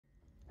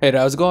Hey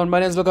there, how's it going?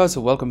 My name is LuckOuts,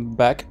 so welcome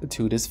back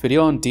to this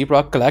video on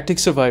Rock Galactic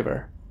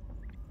Survivor.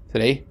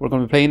 Today, we're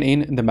going to be playing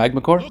in the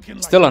Magma Core,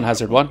 still on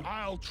Hazard 1.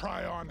 I'll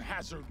try on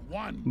Hazard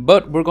 1.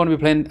 But we're going to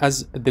be playing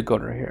as the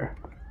gunner here.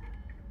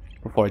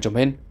 Before I jump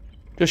in,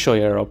 just show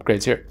you our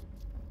upgrades here.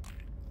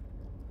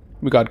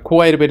 We got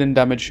quite a bit in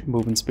damage,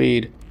 movement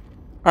speed,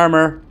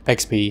 armor,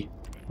 XP,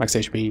 max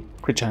HP,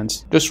 crit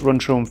chance. Just run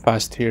through them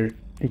fast here.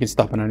 You can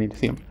stop when I need to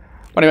see them.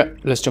 But anyway,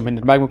 let's jump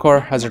into the Magma Core,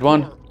 Hazard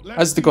 1.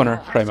 As the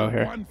gunner, Primo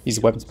here. He's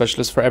a weapon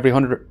specialist. For every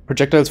 100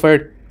 projectiles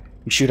fired,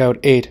 you shoot out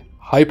 8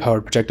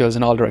 high-powered projectiles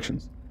in all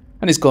directions.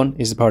 And his gun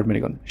is a powered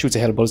minigun. Shoots a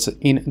hail of bullets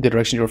in the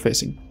direction you're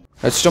facing.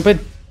 Let's jump in.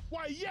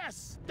 Why,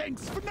 yes!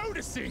 Thanks for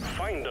noticing!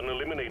 Find and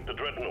eliminate the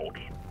dreadnought.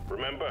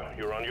 Remember,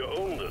 you're on your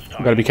own this time.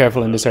 You gotta be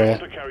careful in this area.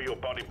 To carry your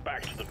body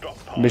back to the drop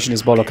pod. Mission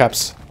is bolo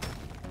caps.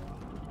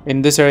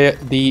 In this area,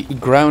 the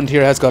ground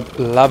here has got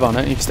lava on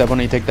it. If you step on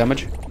it, you take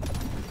damage.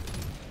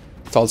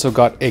 It's also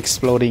got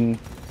exploding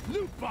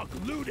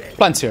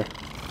plants here,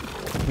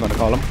 I'm gonna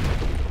call them.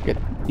 Get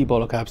the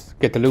bolo caps,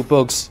 get the loot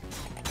bugs.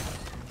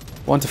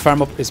 Want to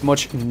farm up as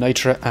much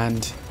nitra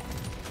and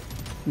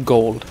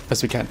gold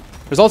as we can.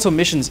 There's also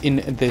missions in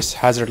this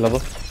hazard level.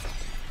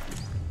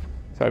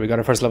 Sorry, we got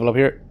our first level up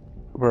here.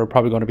 We're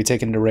probably going to be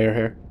taking the rare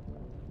here.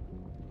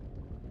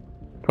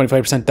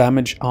 25%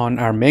 damage on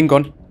our main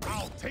gun.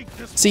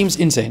 Seems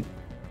insane.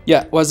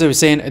 Yeah, as I was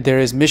saying, there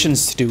is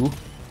missions to do.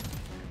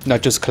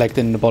 Not just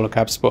collecting the bolo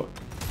caps, but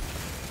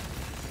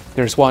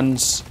there's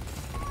ones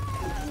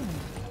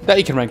that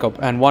you can rank up,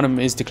 and one of them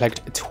is to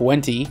collect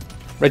 20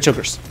 red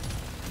sugars,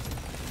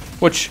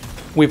 which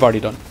we've already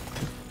done.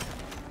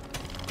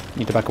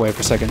 Need to back away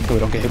for a second so we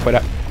don't get hit by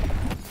that.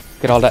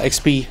 Get all that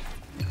XP,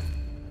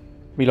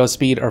 reload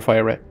speed, or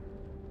fire rate.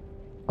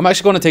 I'm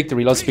actually going to take the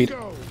reload speed.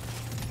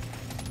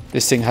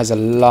 This thing has a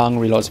long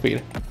reload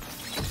speed.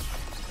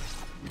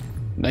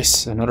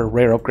 Nice, another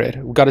rare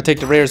upgrade. We've got to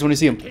take the rares when we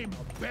see them.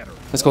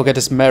 Let's go get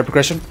this mare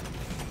progression.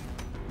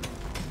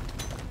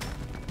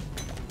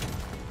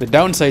 The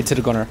downside to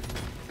the gunner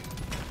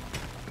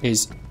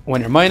is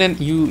when you're mining,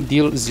 you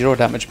deal 0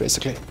 damage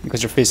basically,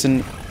 because you're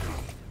facing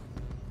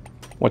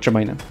what you're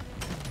mining.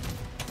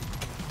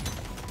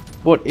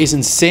 But is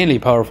insanely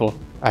powerful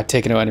at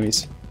taking out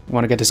enemies. You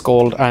want to get this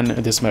gold and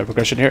this mare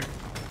progression here.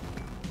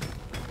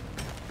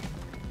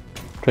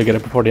 Try to get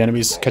it before the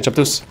enemies catch up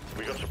to us.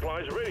 We got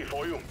supplies ready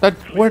for you.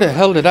 Where the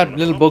hell did that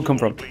little bug come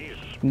from?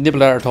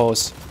 Nibble at our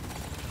toes.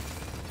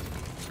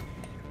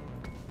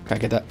 Can't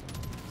get that.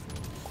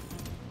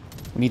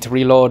 We need to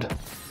reload.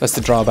 That's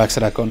the drawbacks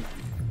of that gun.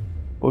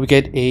 But we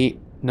get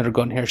another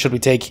gun here. Should we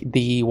take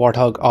the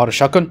Warthog auto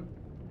shotgun,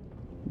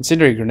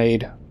 incendiary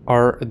grenade,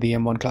 or the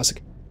M1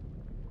 Classic?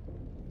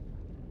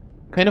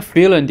 Kind of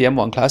feeling the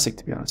M1 Classic,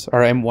 to be honest,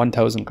 or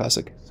M1000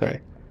 Classic. Sorry,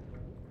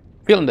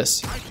 feeling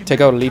this.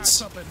 Take out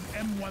elites.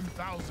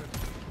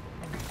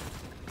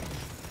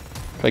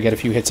 Try to get a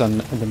few hits on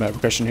the map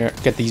progression here.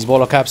 Get these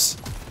bolo caps.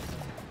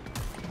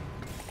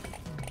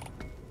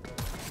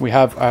 We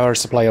have our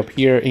supply up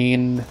here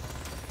in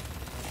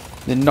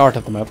the north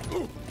of the map.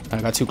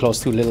 I got too close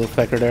to a little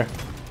fecker there.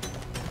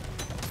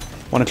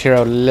 Want to clear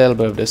out a little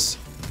bit of this.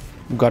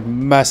 We've got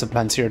massive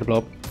plants here to blow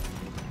up.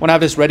 Want to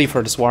have this ready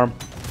for the swarm.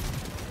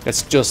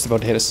 That's just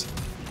about to hit us.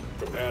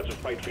 Prepare to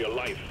fight for your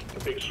life.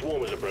 The big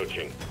swarm is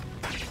approaching.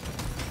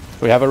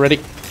 We have it ready.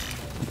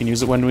 We can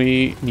use it when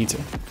we need to.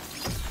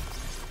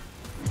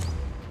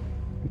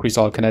 Increase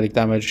all kinetic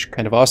damage,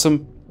 kind of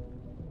awesome.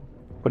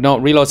 But no,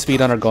 reload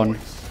speed on our gun,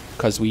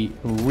 because we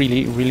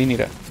really, really need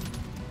it.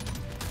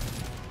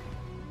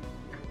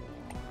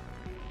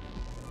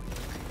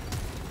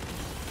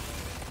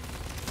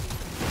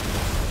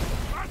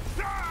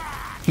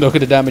 Look at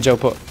the damage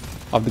output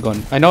of the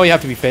gun. I know you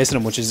have to be facing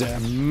them, which is a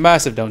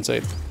massive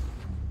downside,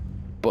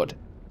 but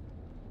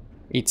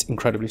it's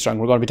incredibly strong.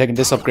 We're going to be taking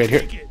this upgrade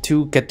here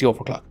to get the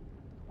overclock.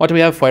 What do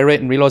we have? Fire rate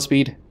and reload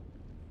speed.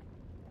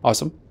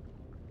 Awesome.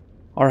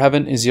 Or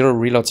having a 0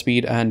 reload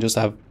speed and just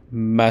have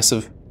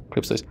massive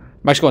clip size.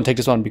 I'm actually going to take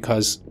this one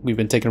because we've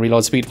been taking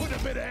reload speed. Put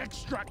a bit of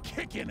extra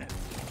kick in it.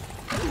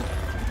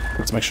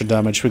 Put some extra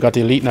damage. We got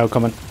the elite now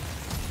coming.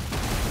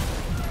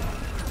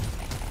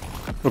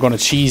 We're going to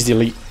cheese the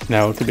elite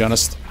now, to be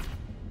honest.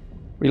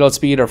 Reload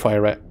speed or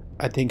fire rate?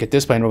 I think at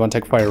this point we're going to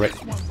take fire rate.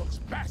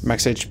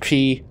 Max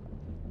HP.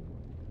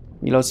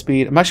 Reload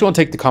speed. I'm actually going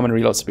to take the common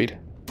reload speed.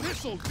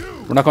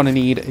 We're not going to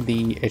need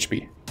the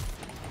HP.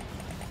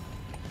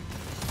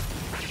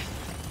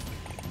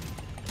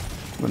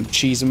 I'm going to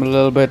cheese him a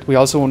little bit. We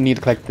also need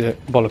to collect the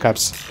bolo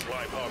caps.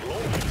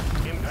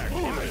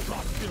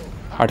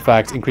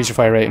 Artifact, increase your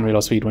fire rate and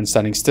reload speed when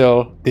standing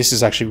still. This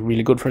is actually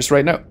really good for us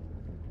right now.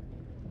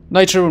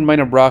 Nitro and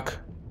minor rock,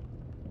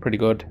 pretty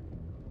good.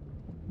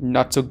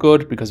 Not so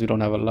good because we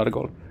don't have a lot of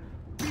gold.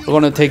 We're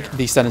going to take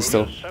the standing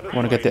still. We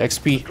want to get the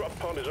XP.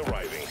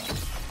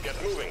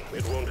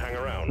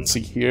 Let's see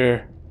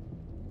here.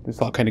 This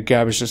is all kind of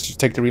garbage. Just to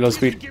take the reload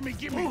speed.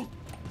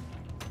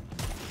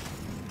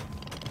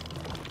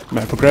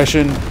 Map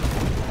progression.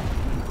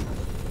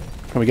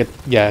 Can we get...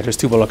 Yeah, there's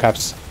 2 bolo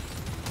caps.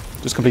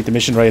 Just complete the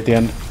mission right at the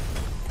end.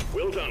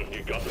 Well done.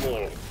 Got them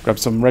all. Grab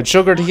some red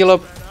sugar to heal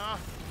up.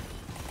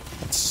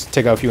 Let's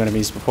take out a few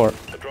enemies before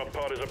The drop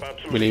pod is about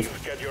to we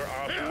leave. Get your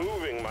ass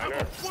moving,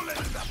 miner.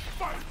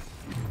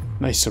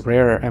 Nice, a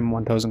rare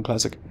M1000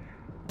 classic.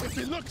 If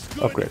it looks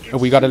good, Upgrade. it Oh,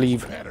 we gotta gets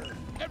leave. better.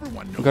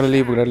 Everyone knows We gotta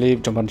leave, we gotta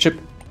leave. Jump on the ship.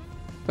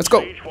 Let's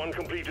go. Stage 1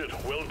 completed.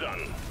 Well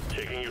done.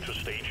 Taking you to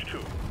stage 2.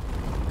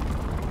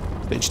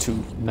 Stage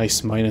 2.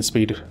 Nice minus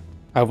speed.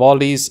 Out of all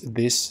these,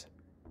 this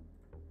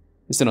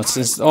is the nuts.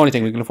 This is the only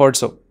thing we can afford,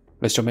 so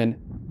let's jump in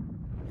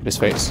this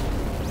phase.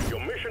 Your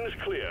mission is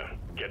clear.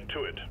 Get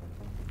to it.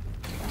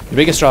 The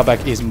biggest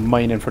drawback is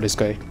mining for this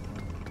guy.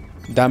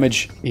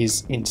 Damage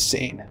is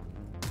insane.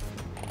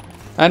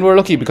 And we're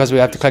lucky because we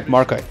have to collect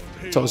Markai.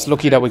 So it's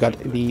lucky that we got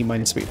the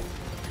minus speed.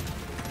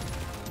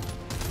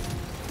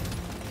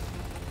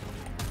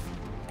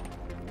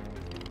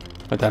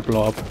 Let that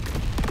blow up.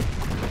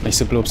 Nice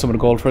to blow up some of the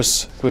gold for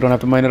us. We don't have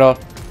to mine at all.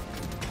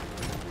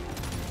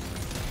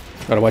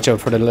 Gotta watch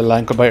out for the little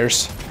ankle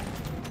biters.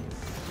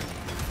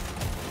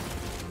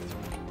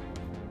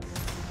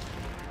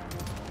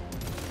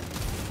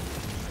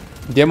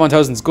 The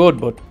M1000 is good,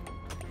 but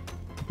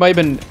it might have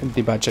been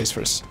the bad choice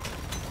for us.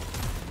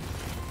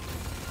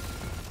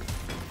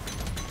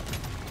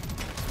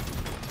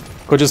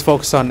 Could just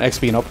focus on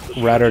XPing up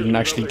rather than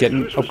actually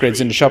getting upgrades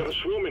in the shop.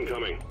 Swarm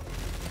incoming.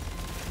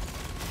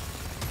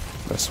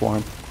 Got a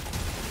swarm.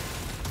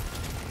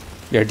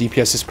 Yeah, our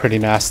DPS is pretty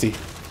nasty.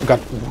 I got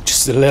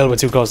just a little bit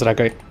too close to that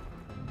guy.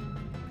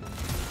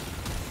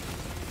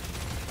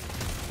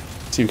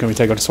 See, can we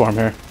take out the swarm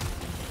here?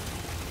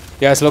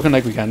 Yeah, it's looking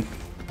like we can.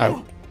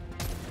 Ow.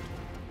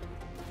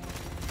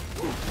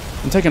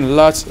 I'm taking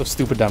lots of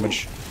stupid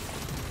damage.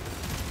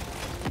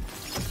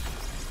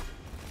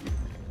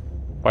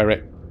 Fire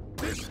rate.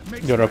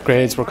 The other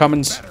upgrades were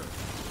commons.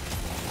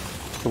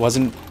 It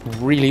wasn't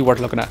really worth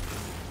looking at.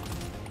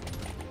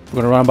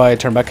 We're gonna run by,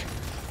 turn back.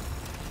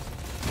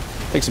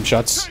 Take some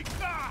shots.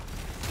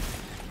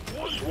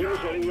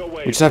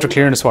 We just have to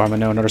clear in the swarm and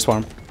now another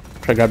swarm.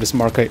 Try to grab this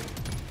Markai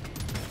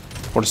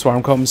before the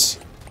swarm comes.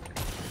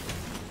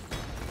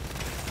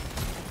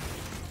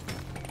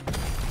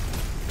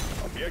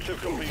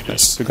 Objective completed.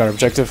 Yes, we got our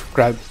objective.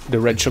 Grab the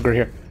red sugar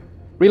here.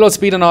 Reload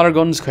speed on all our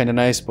guns, kind of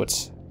nice,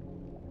 but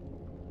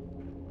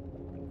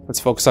let's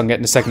focus on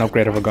getting the second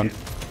upgrade of our gun.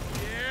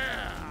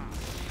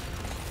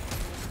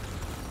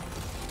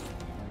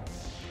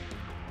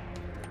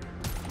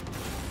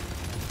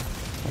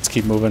 Let's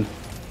keep moving.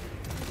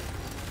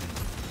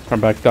 Turn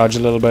back, dodge a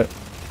little bit.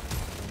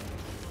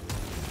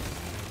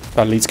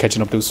 That leads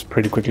catching up to us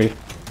pretty quickly.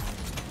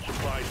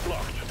 Supplies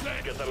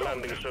blocked. Get the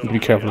landing zone. Be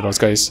careful of those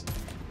guys.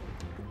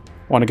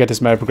 Want to get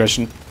this meta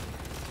progression.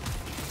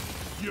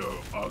 You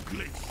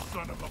ugly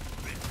son of a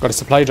bitch. Got a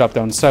supply drop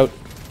down south.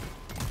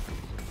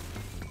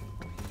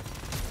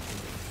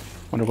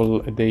 Wonder will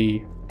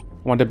they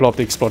want to blow up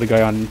the exploded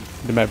guy on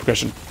the meta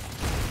progression.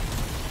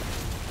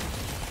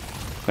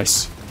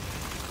 Nice.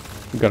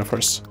 We got it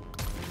first.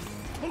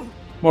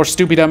 More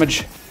stupid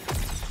damage.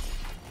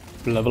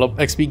 Level up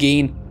XP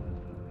gain.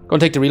 Gonna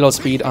take the reload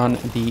speed on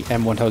the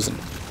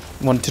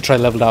M1000. Want to try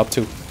level that up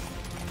too.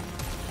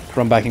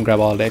 Run back and grab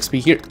all the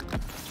XP here.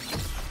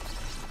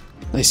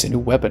 Nice, a new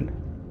weapon.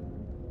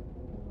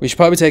 We should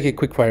probably take a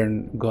quick fire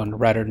gun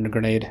rather than a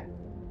grenade.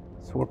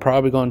 So we're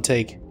probably going to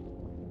take...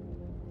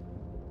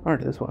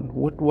 Alright, this one.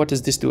 What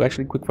does this do?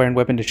 Actually, quick firing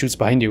weapon that shoots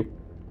behind you.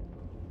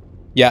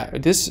 Yeah,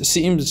 this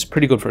seems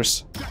pretty good for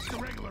us. Just a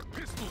regular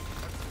pistol,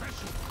 a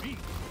special beat.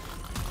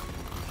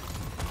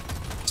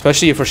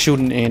 Especially if we're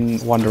shooting in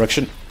one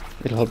direction.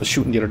 It'll help us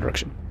shoot in the other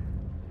direction.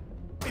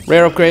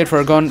 Rare upgrade for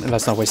a gun, and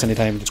let's not waste any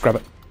time. Just grab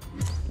it.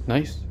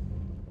 Nice.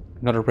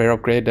 Another rare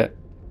upgrade that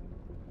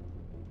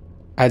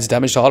adds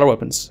damage to all our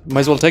weapons.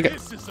 Might as well take it.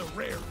 This is a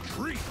rare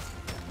treat.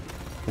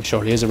 It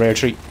surely is a rare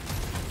treat.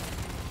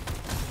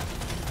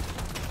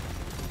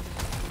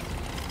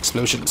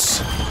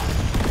 Explosions.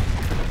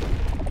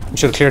 We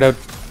should have cleared out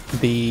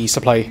the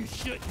supply. You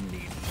shouldn't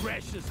need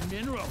precious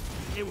minerals.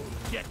 It will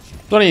get you.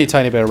 It's only a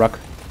tiny bit of rock.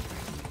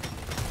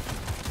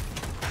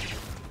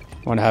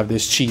 I want to have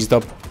this cheesed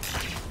up.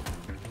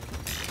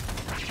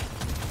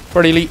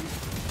 Pretty elite.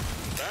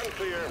 Stand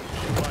clear.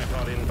 Supply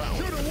pod inbound.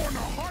 Should've worn a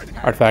hard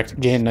hat. Artifact.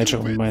 Gain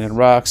nitro when mining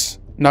rocks.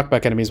 Knock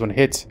back enemies when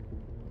hit.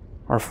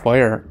 Or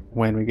fire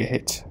when we get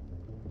hit.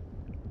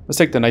 Let's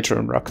take the nitro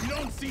and rock. You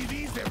don't see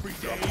these every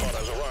day. Pod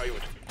has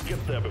arrived.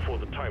 Get there before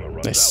the timer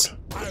runs Nice.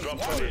 out. The drop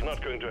pod is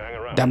not going to hang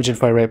around. Damage and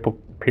fire rate,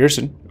 but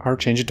Pearson. Or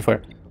change it to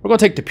fire. We're going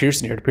to take the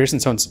Pearson here. The Pearson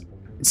sounds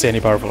insanely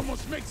powerful.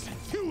 Almost makes it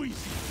too easy.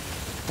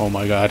 Oh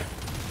my god.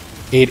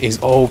 It is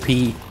OP.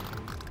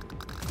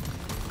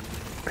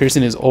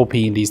 Pearson is OP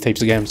in these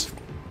types of games.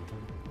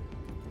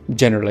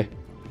 Generally.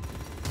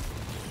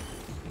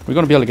 We're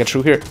going to be able to get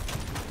through here.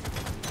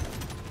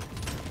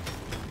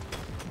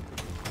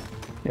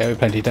 Yeah, we have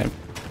plenty of time.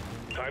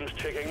 Time's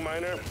ticking,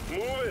 miner.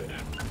 Move it.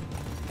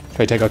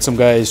 Try to take out some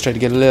guys. Try to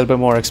get a little bit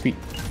more XP.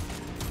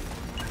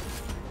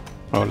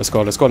 Oh, let's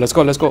go, let's go, let's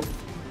go, let's go.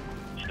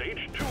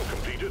 Stage 2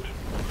 completed.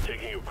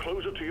 Taking you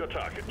closer to your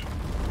target.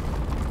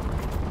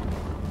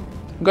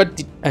 We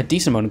got a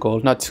decent amount of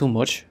gold, not too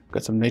much.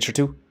 Got some nature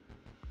too.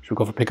 Should we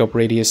go for pickup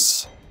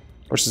radius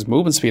versus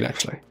movement speed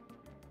actually?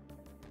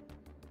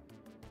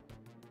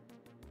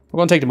 We're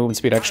going to take the movement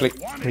speed actually.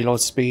 Reload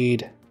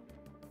speed.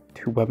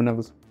 2 weapon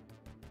levels.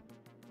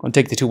 Going to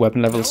take the 2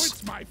 weapon levels.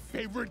 It's my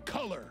favorite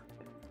color.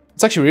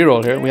 Let's actually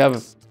reroll here. We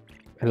have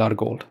a lot of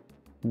gold.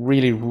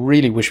 Really,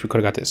 really wish we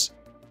could have got this.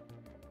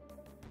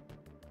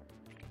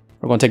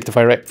 We're going to take the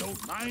fire rate.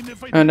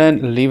 And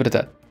then leave it at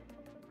that.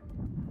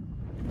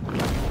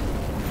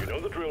 You know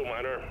the drill,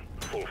 miner.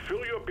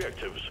 Fulfill your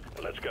objectives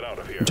and let's get out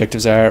of here.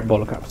 Objectives are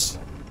bolo caps.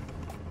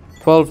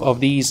 12 of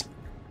these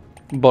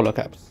bolo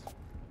caps.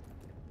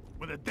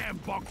 When the damn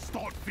bugs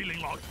start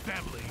feeling like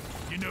family,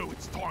 you know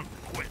it's time to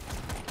quit.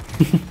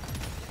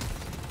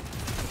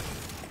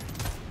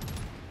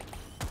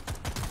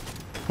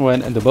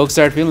 When the bugs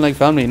start feeling like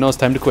family, you know it's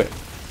time to quit.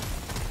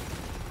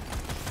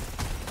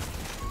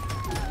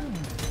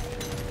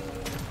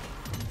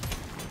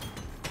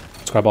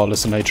 Let's grab all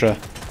this nitra.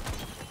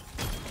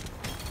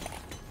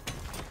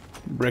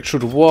 Break through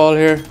the wall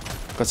here.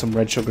 Got some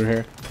red sugar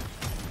here.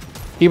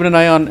 Keeping an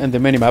eye on the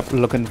minimap,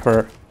 looking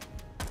for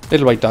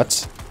little white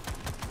dots.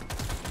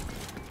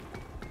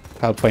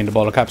 Help find the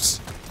bolo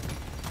caps.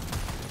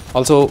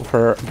 Also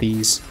for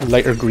these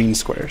lighter green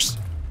squares.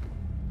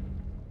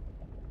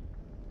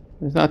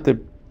 It's not the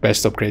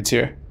best upgrades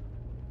here.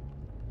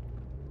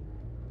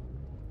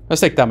 Let's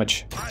take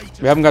damage.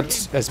 We haven't got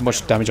as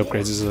much damage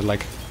upgrades as I'd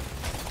like.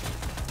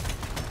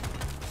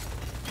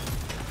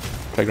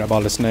 Try to grab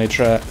all this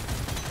nitra.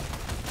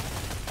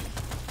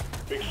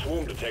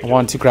 I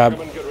want to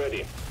grab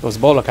those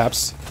bolo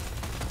caps.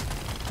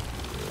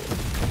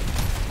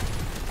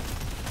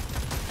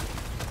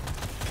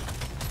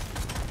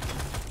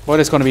 But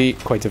it's going to be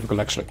quite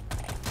difficult actually.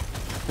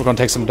 We're going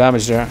to take some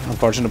damage there,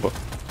 unfortunately, but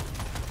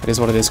it is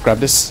what it is. Grab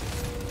this.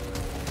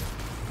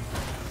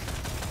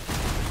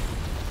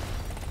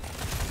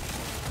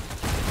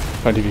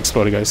 Plenty of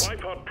exploding guys.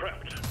 Tripod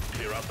prepped.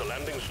 Clear out the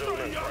landing zone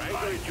and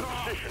triangulate your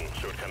position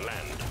so it can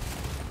land.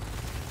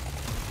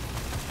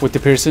 With the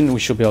Pearson, we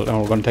should be able.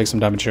 Oh, we're going to take some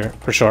damage here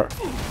for sure.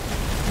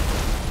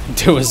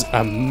 There was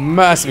a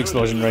massive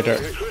explosion right there.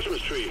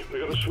 Christmas tree. We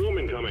got a swarm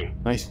incoming.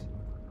 Nice.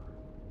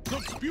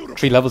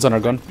 3 levels on our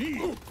gun.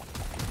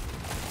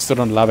 Stood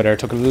on the lava there,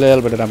 took a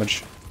little bit of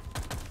damage.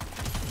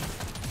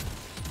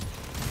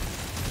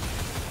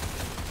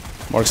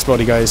 More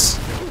explodey guys.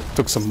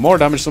 Took some more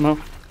damage somehow.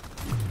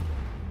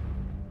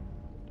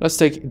 Let's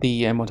take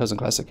the M1000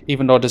 Classic.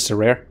 Even though this is a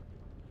rare,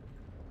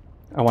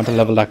 I want to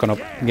level that gun up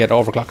and get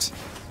overclocks.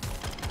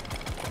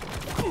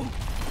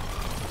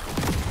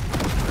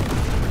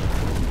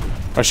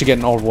 We're actually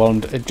getting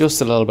overwhelmed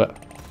just a little bit.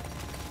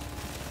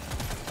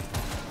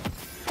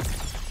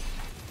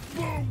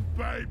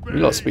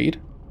 Reload speed.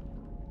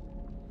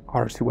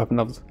 R2 weapon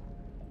levels.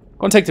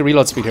 Gonna take the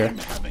reload speed here.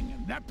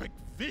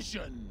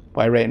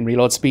 Fire rate and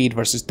reload speed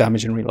versus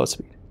damage and reload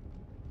speed.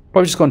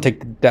 Probably just gonna take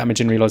the damage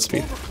and reload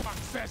speed.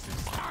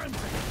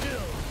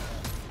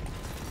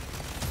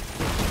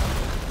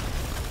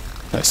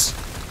 Nice.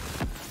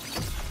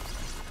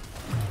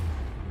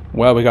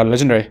 Well, we got a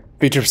legendary.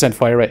 50%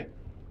 fire rate.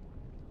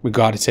 We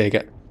gotta take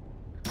it.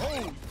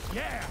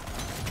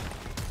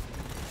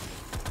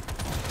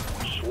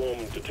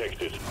 Swarm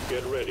detected.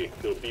 Get ready.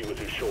 They'll be with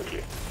you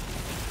shortly.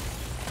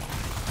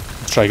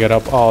 Let's try to get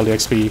up all the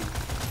XP.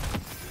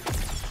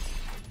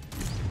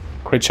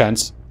 Crit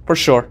chance, for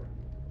sure.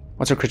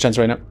 What's our crit chance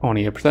right now?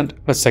 Only 8%.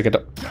 Let's take it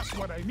up. Just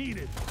what I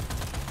needed.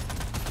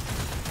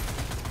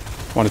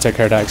 Want to take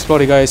care of that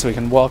explodey guy so we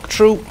can walk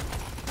through.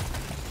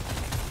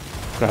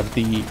 Grab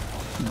the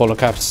bolo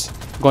caps.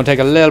 I'm going to take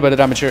a little bit of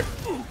damage here.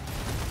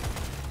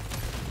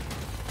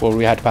 Well,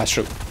 we had to pass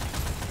through.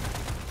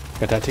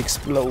 Get that to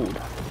explode.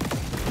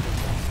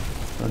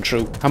 Run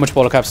through. How much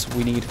bolo caps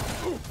we need?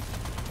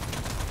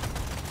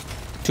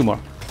 2 more.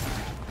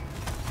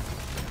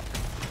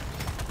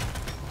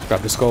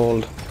 Grab this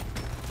gold.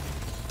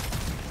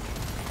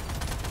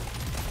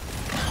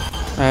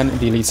 And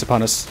the elite's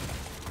upon us.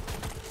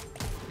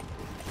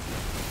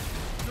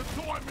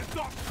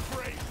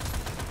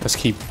 Let's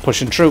keep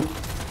pushing through.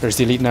 There's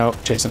the elite now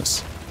chasing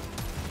us.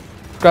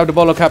 Grab the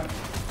bolo cap.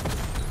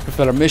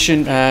 Fulfill our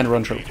mission and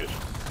run through.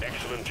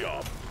 Excellent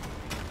job.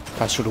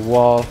 Pass through the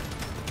wall.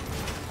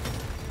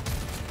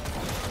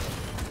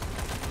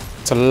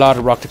 It's a lot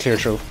of rock to clear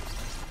through.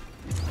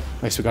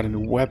 Nice, we got a new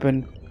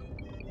weapon.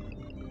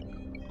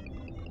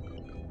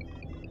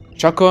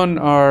 Shotgun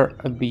or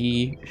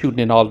be shooting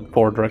in all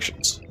 4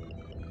 directions.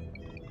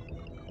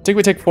 I think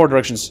we take 4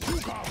 directions.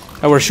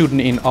 And we're shooting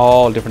in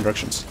all different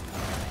directions.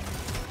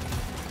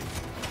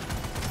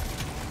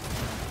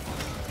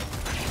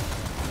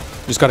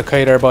 Just got a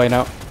kite our boy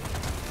now.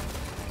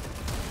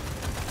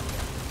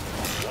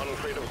 One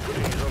crate of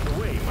goodies on the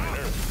way,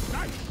 miner.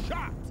 Nice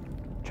shot.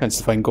 Chance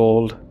to find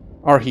gold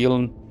or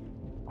healing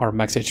or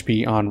max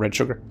HP on red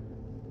sugar.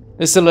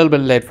 This is a little bit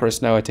late for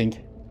us now, I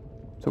think.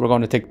 So we're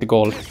going to take the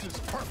gold. Drop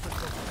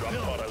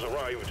pod has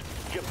arrived.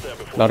 Get there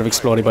before A lot of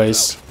explodey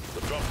boys.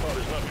 the drop pod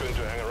is not going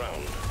to hang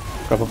around.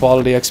 Grab up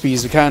all the XP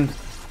as we can.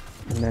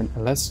 And then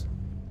unless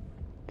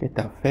Get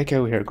the fuck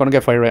out of here. Gonna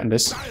get fire rate on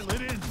this. Dial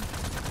it in.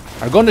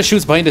 Our gun that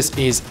shoots behind us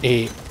is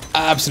a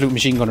absolute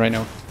machine gun right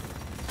now.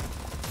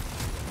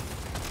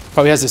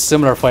 Probably has a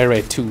similar fire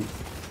rate to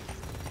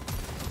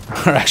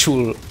our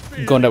actual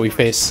gun that we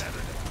face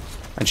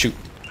and shoot.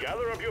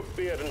 Gather up your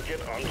beard and get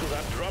onto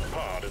that drop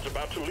pod. It's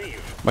about to leave.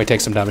 Might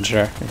take some damage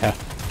there. Yeah.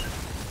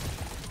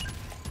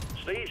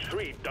 Stage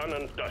 3 done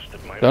and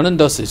dusted, my Done and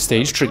dusted.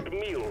 Stage 3. Got a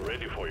meal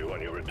ready for you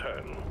on your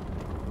return.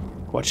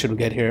 What should we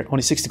get here?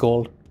 Only 60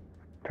 gold.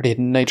 38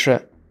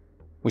 nitra.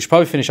 We should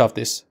probably finish off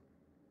this.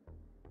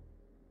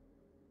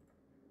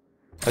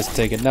 Let's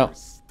take it now.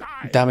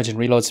 Damage and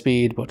reload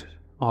speed, but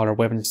all our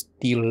weapons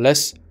deal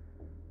less.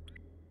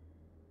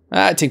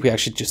 I think we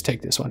actually just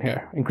take this one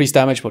here. Increase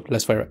damage, but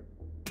less fire rate.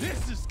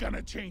 This is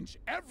gonna change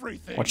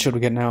everything. What should we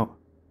get now?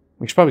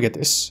 We should probably get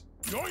this.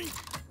 Yoink.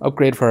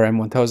 Upgrade for our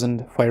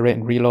M1000. Fire rate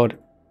and reload.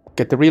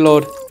 Get the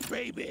reload.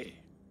 Baby.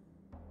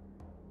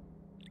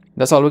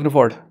 That's all we can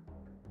afford.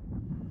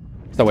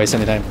 Don't waste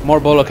any time. More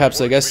bolo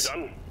caps, I guess.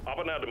 Done. Up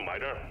and at 'em,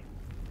 miter.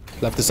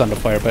 Left this on the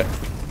fire pit.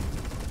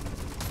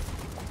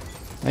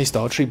 Nice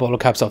though. 3 bolo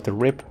caps off the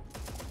rip.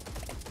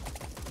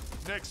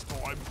 Next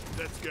time,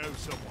 let's go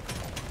somewhere.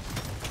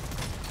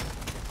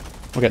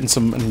 We're getting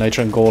some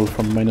nitra and gold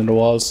from mining the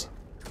walls.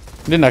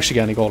 We didn't actually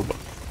get any gold, but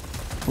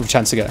we have a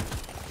chance to get it.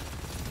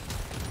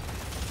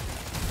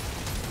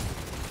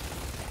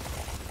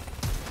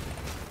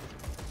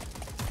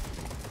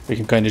 We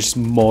can kind of just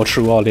mow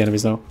through all the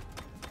enemies now.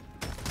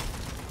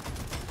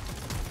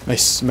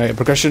 Nice mega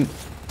progression.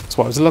 That's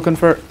what I was looking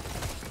for.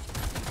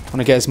 I want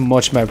to get as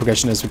much mega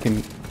progression as we can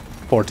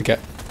afford to get.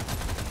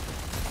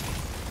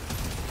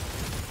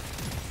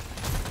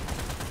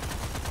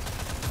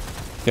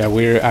 Yeah,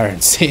 we are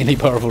insanely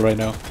powerful right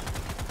now.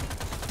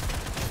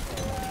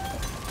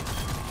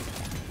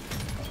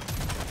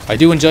 I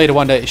do enjoy the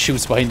one that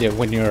shoots behind you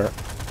when you're...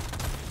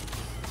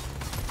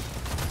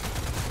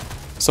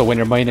 So when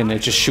you're mining, it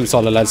just shoots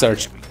all the lads that are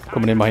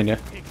coming in behind you. I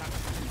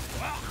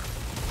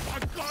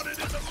got it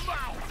in the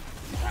mouth.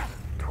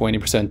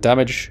 20%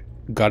 damage.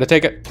 Gotta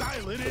take it.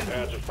 Dial it in.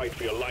 Prepare to fight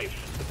for your life.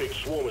 The big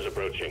swarm is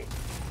approaching.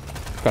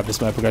 Grab this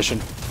map progression.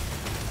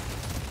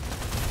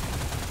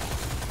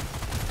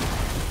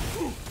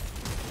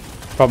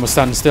 Problem with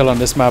standing still on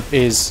this map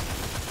is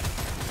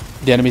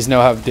the enemies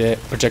now have the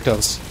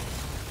projectiles.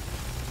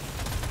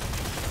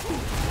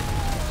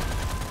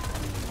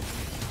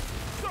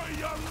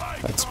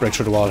 Let's break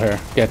through the wall here.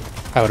 Get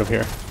out of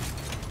here.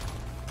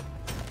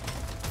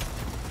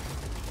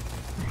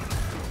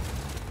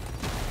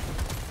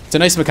 It's a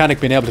nice mechanic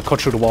being able to cut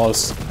through the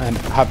walls and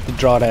have to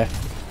draw the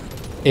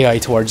AI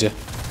towards you. I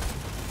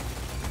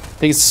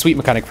think it's a sweet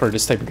mechanic for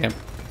this type of game.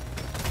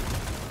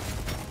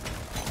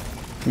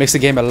 Makes the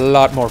game a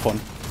lot more fun.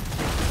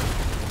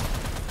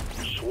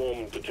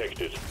 Swarm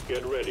detected.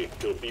 Get ready.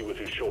 They'll be with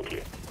you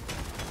shortly.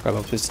 Grab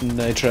up this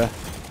nitra.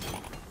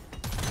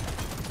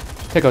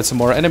 Take out some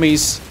more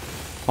enemies.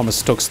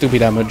 Almost took stupid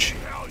damage.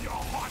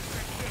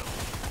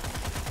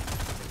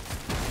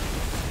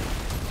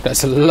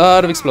 That's a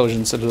lot of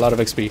explosions and a lot of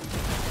XP.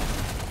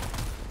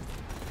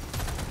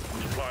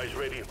 Supplies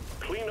ready.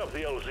 Clean up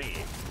the LZ.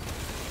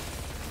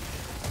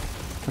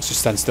 Let's just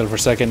stand still for a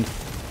second.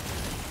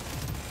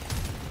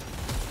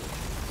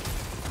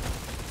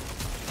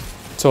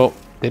 So,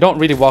 they don't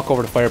really walk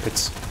over the fire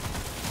pits.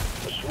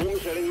 The swarm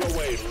is heading your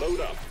way.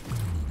 Load up.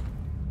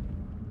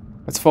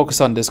 Let's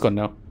focus on this gun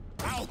now.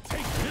 I'll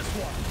take this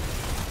one.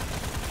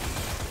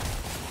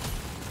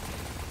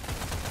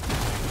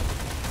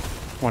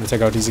 I want to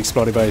take out these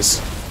exploded guys.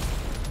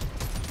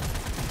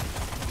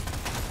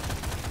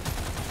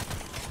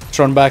 Let's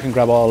run back and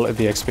grab all of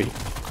the XP.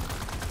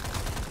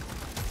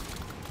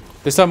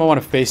 This time I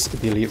want to face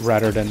the elite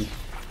rather than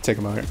take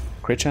them out here.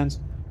 Crit chance?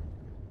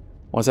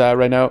 What's that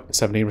right now?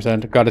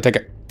 17%. Gotta take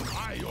it.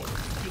 I always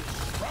feel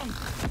stronger.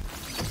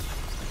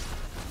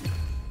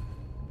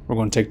 We're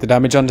going to take the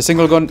damage on the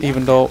single gun,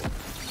 even though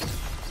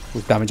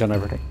with damage on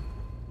everything.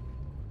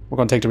 We're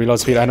going to take the reload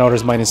speed. I know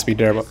there's minus speed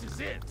there, but This is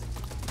it.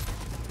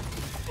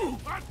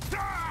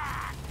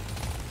 Attack!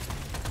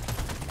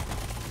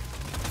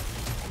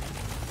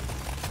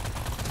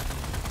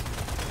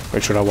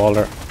 right through that wall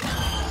there.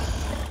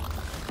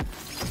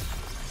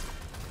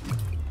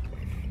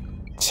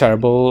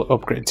 Terrible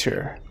upgrades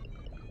here.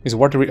 Is it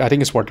worth the I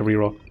think it's worth the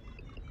reroll.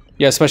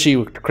 Yeah, especially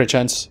with crit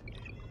chance.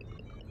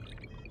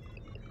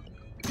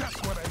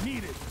 That's what I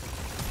needed.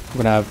 We're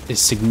gonna have a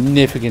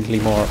significantly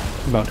more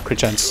amount of crit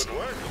chance. Good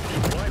work.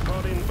 Supply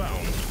pod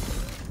inbound.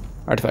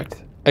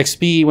 Artifact.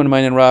 XP when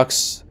mining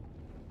rocks.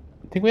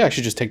 I think we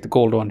actually just take the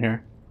gold one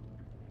here.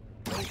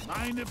 Don't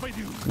mind if I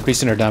do.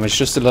 Increasing our damage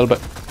just a little bit.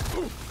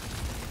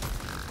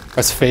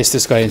 Let's face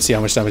this guy and see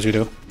how much damage we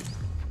do.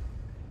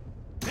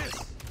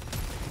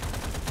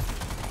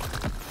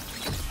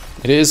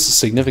 It is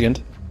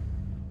significant.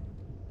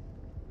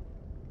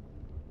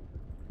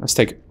 Let's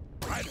take it.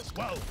 Might as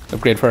well.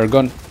 Upgrade for our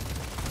gun.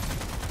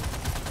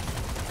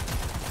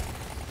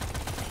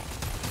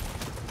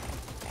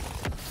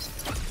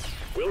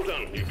 Well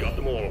done. You got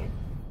them all.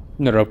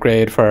 Another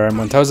upgrade for our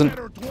 1000.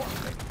 Better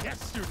dwarf than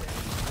yesterday.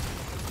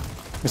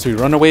 As we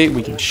run away,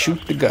 we can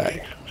shoot the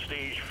guy.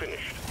 Stage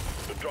finished.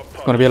 The drop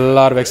pod Gonna be a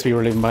lot of XP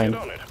we're leaving behind.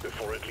 on it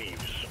before it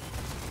leaves.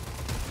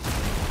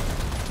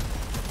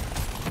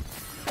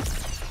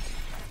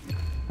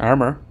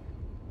 Armor.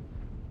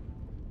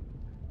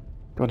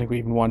 Don't think we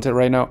even want it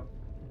right now.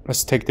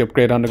 Let's take the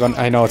upgrade on the gun.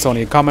 I know it's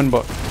only a common,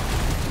 but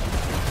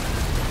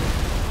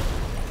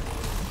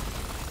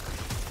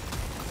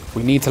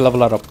we need to level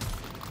that up.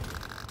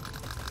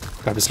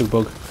 Grab this loot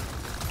bug.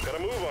 Gotta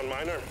move on,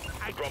 miner.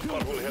 The drop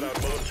pod will head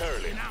out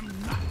momentarily.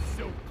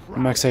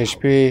 Max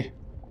HP.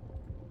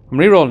 I'm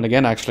rerolling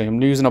again, actually. I'm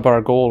using up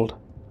our gold.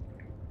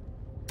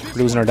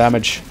 Losing our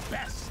damage.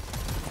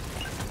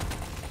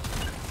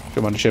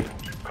 Come on the ship.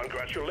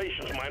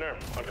 Congratulations, miner,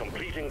 on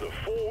completing the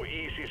 4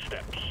 easy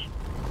steps.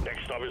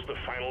 Next up is the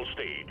final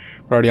stage.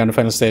 We're already on the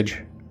final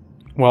stage.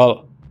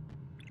 Well,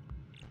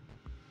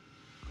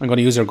 I'm going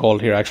to use our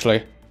gold here,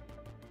 actually.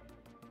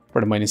 For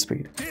the mining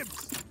speed.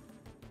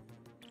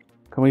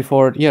 Can we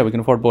afford? Yeah, we can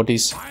afford both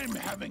these. I'm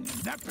having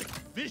an epic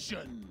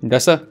vision.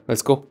 Dessa,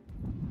 let's go.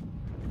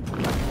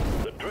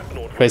 The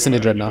dreadnought Facing the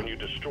dreadnought. when you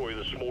destroy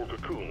the small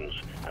cocoons,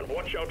 and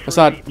watch out for Let's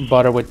not leaks.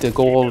 bother with the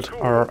gold Cool.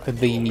 or We'll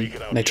the make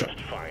it out nitro. just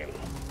fine.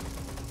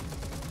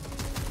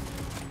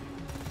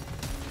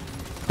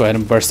 Go ahead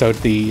and burst out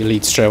the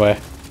elite straight away.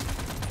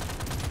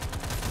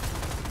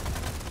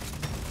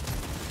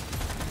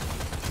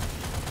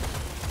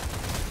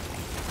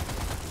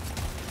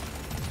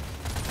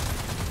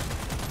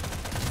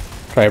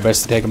 Try our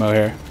best to take him out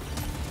here.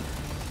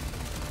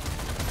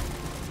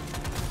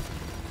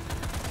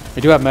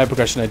 We do have med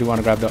progression I do want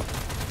to grab though.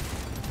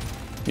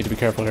 Need to be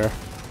careful here.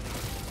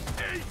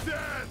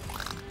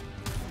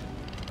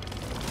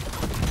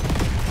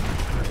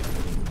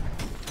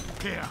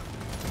 Here,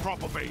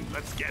 proper vein,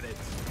 let's get it.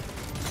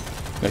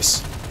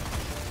 Nice.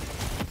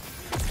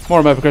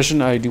 More med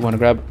progression I do want to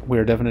grab.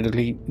 We're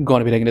definitely going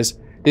to be taking this.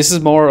 This is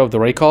more of the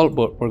right call,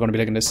 but we're going to be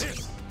taking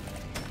this.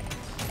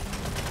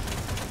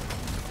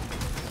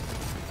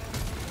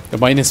 The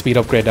mining speed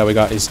upgrade that we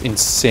got is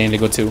insanely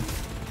good too.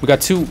 We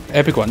got 2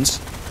 epic ones.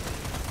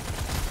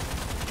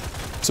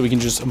 So we can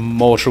just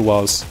mow through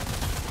walls.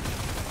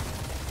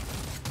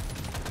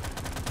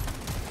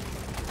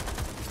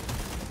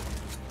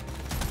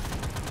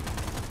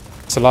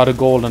 It's a lot of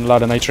gold and a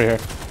lot of nitro here.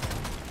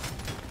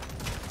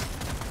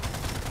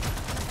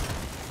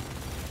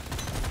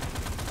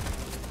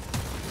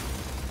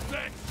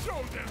 Let's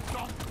show them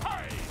some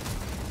pain.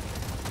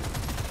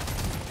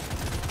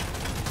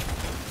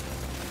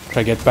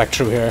 Try to get back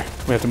through here.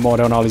 We have to mow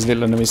down all these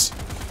little enemies.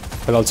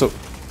 But also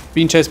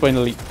being chased by an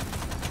elite.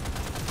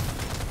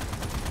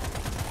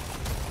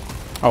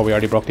 Oh, we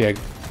already broke the egg.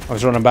 I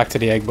was running back to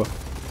the egg, but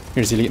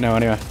here's the elite now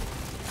anyway.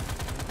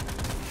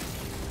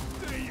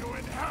 See you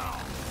in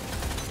hell.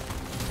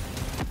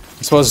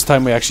 I suppose it's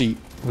time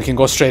we can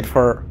go straight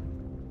for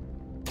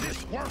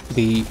This works.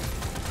 the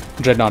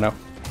Dreadnought now.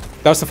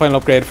 That was the final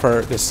upgrade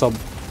for this sub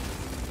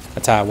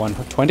attack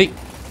 120.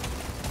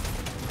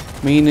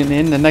 Meaning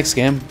in the next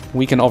game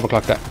we can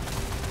overclock that.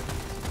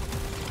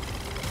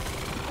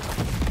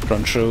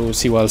 Run through,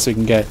 see what else we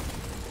can get.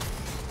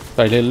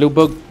 Sorry, little loot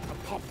bug.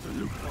 Pop the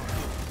loot bar.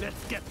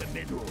 Let's get the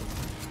minerals.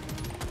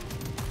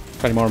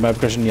 Any more map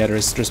progression? Yeah,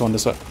 there's one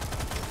this way.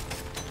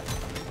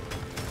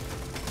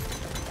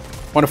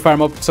 Want to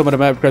farm up some of the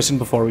map progression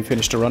before we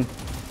finish the run.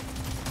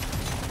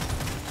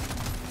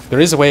 There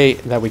is a way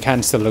that we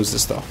can still lose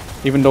this though,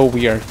 even though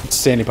we are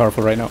insanely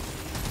powerful right now.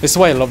 This is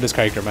why I love this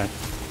character, man.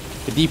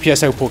 The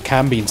DPS output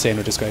can be insane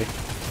with this guy.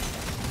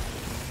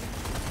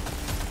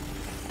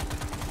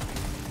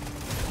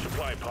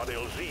 Supply pod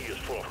LZ is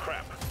full of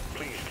crap.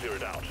 Please clear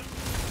it out.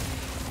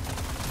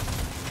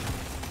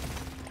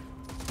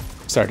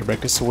 Start to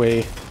break this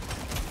away.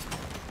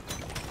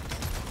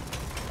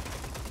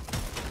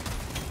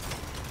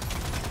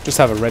 Just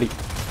have it ready.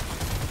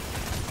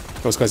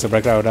 Those guys will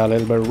break out a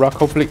little bit of rock,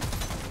 hopefully.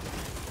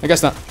 I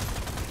guess not.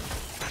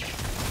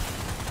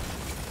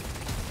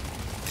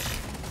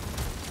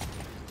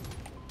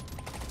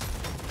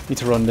 Need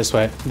to run this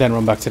way, then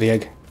run back to the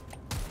egg.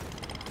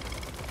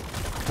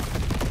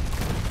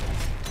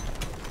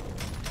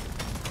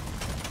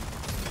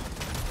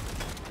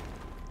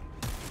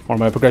 More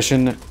my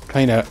progression,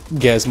 kinda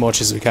get as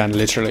much as we can,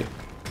 literally.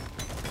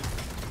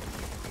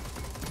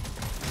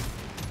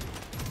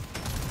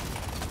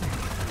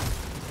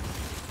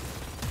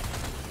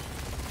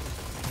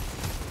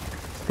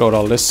 Load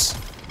all this.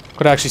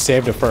 Could have actually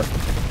saved it for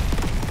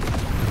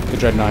the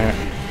Dreadnought here.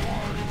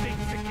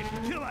 Things that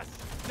can kill us.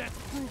 Let's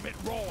prove it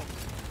wrong.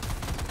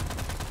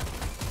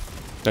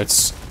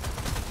 Let's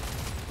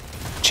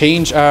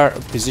change our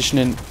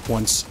positioning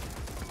once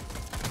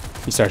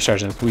he starts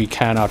charging. We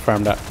cannot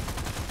farm that.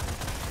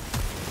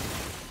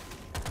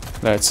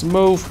 Let's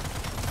move.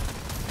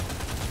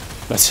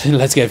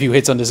 Let's get a few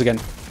hits on this again.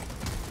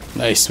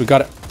 Nice, we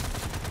got it.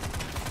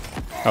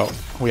 Oh,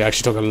 we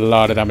actually took a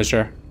lot of damage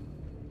there.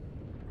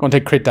 Gonna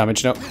take crit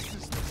damage now. This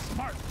is the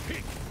smart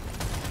pick.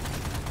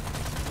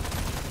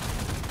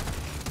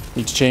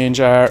 Need to change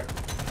the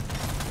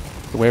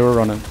way we're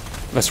running.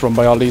 Let's run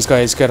by all these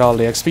guys, get all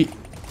the XP.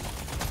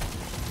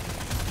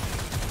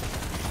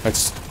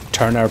 Let's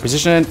turn our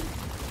position in.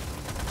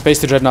 Face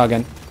the dreadnought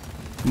again.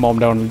 Mow him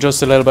down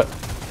just a little bit.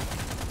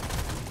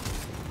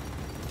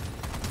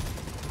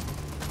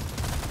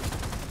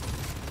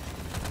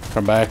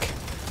 Turn back.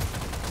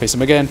 Face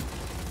him again.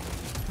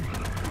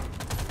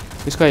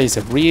 This guy is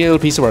a real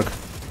piece of work.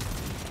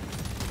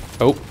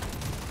 Oh.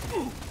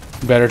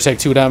 Better take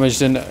 2 damage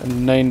than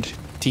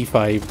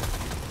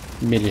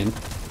 95 million.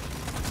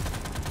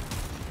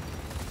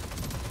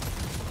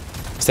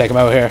 Let's take him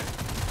out here.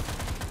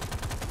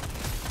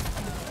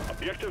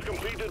 Objective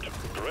completed.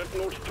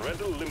 Dreadnought threat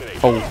eliminated.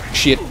 Oh,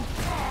 shit.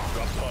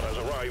 Godpod has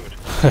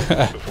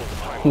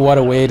arrived. What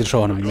a way to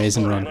throw an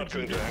amazing run. Not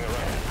going to hang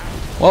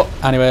around. Well,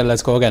 anyway,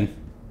 let's go again.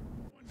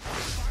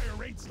 Fire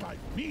rates like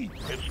me.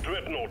 It's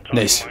Dreadnought time.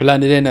 Nice. We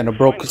landed in and it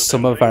broke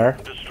some of our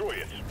Destroy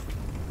it.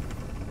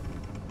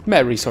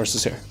 meta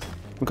resources here.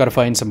 We've got to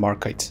find some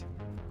Markites.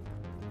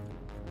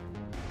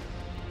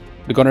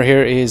 The gunner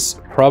here is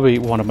probably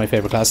one of my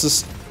favorite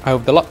classes out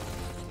of the lot.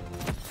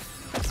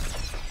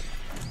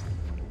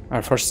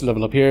 Our first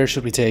level up here,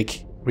 should we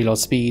take reload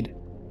speed?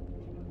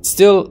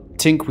 Still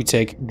think we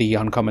take the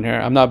uncommon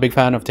here. I'm not a big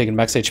fan of taking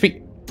max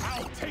HP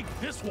I'll take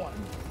this one.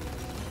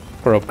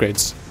 for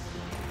upgrades.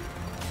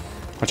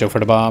 Watch out for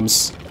the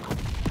bombs.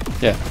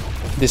 Yeah,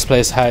 this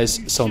place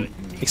has some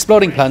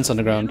exploding plants on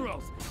the ground,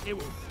 It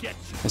will get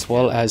you. as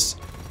well as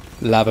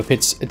lava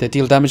pits that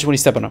deal damage when you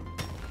step on them.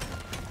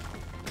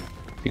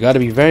 You gotta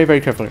be very, very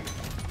careful here.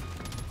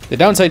 The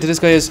downside to this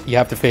guy is you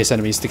have to face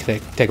enemies to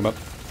take them out.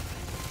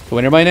 But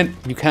when you're mining,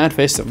 you can't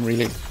face them,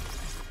 really.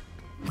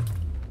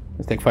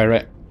 Let's take fire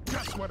rate.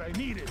 Just what I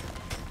needed.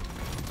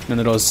 None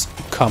of those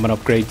common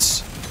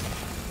upgrades.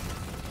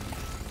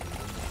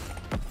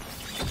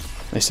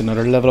 Nice,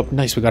 another level up.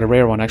 Nice, we got a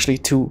rare one, actually.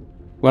 2. We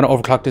want to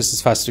overclock this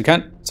as fast as we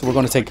can, so we're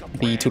going to take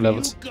the 2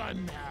 levels.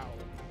 Gun now.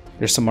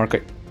 There's some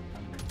market.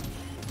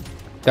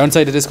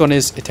 Downside to this gun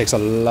is it takes a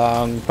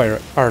long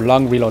fire or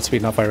long reload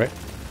speed, not fire rate.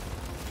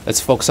 Let's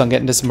focus on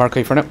getting this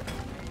market for now.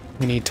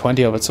 We need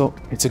 20 of it, so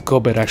it's a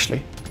good bit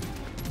actually.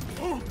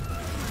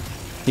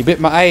 He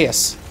bit my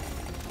ass.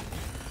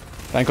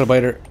 The ankle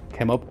biter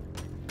came up,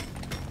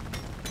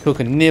 took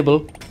a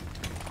nibble,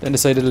 then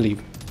decided to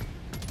leave.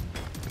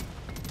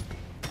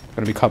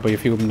 Gonna be caught by a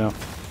few of them now.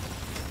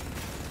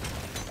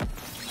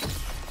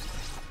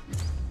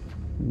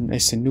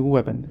 Nice, a new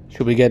weapon.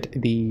 Should we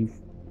get the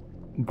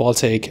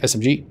Baltic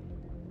SMG?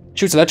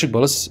 Shoots electric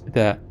bullets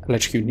that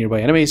electrocute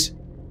nearby enemies.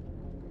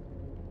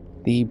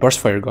 The burst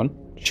fire gun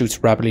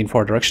shoots rapidly in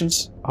 4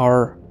 directions,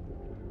 or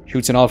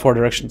shoots in all 4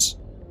 directions.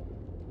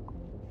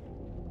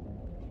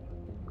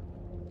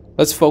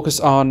 Let's focus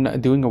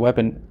on doing a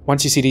weapon.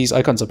 Once you see these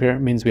icons up here,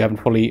 it means we haven't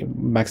fully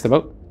maxed them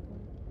out.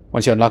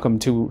 Once you unlock them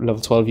to level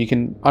 12, you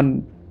can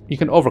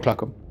overclock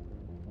them.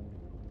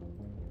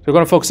 So we're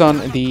going to focus on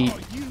the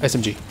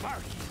SMG.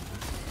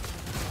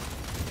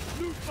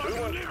 Too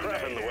much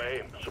crap in the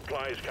way.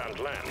 Supplies can't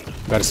land.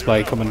 Got a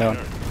supply coming down.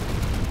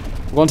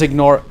 We're going to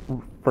ignore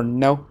for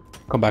now.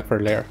 Come back for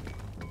later.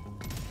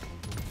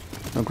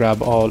 I'll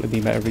grab all of the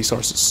meta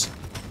resources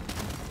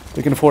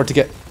we can afford to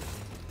get.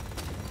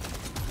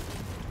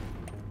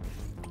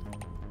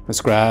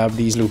 Let's grab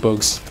these loot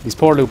bugs. These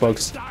poor loot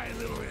bugs. Die a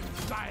little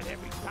inside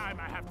every time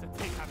I have to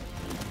take out.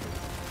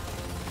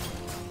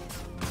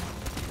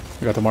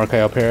 We got the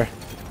Markai up here.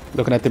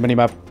 Looking at the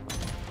minimap.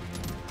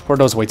 For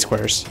those white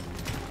squares.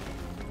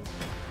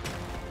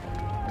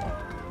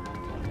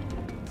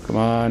 Come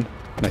on.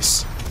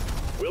 Nice.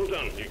 Well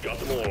done. You got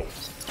them all.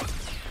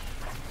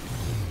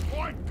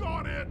 I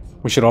got it.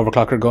 We should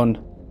overclock our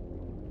gun.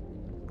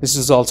 This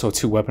is also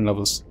 2 weapon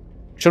levels.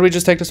 Should we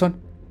just take this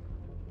one?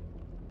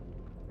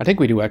 I think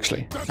we do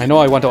actually. I know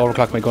I want to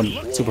overclock my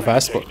gun super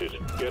fast, but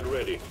Get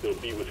ready. They'll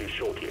be with you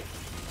shortly.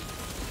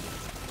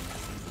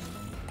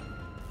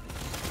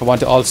 I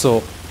want to also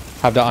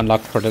have that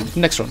unlocked for the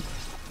next run.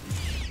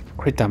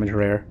 Crit damage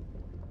rare.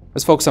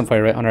 Let's focus on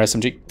fire rate on our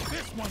SMG. This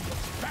one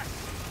looks back.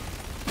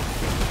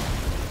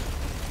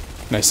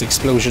 Nice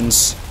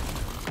explosions.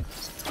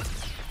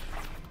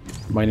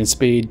 Mining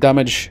speed,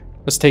 damage.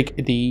 Let's take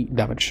the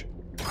damage.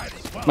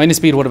 Mining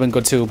speed would have been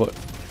good too, but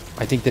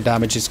I think the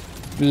damage is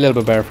a little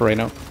bit better for right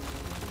now.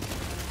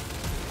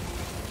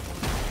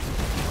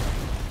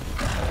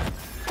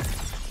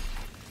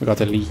 We got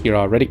the leak here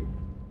already.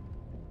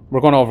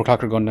 We're going to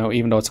overclock our gun now,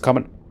 even though it's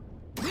common.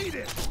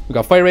 We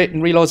got fire rate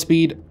and reload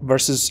speed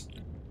versus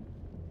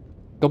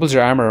doubles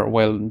your armor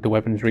while the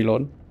weapon is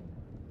reloading.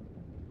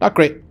 Not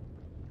great.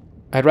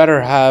 I'd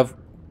rather have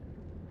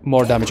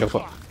more damage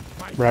output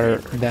rather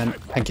than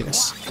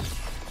tankiness.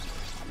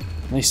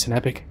 Nice and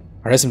epic.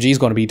 Our SMG is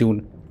going to be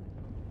doing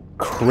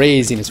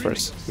craziness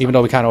first, even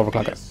though we can't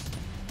overclock it.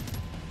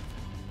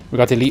 We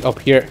got the elite up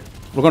here.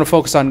 We're going to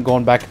focus on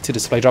going back to the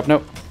supply drop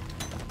now,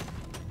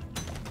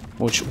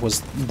 which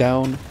was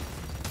down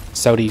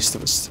southeast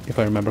of us, if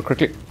I remember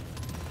correctly.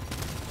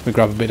 We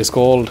grab a bit of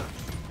gold.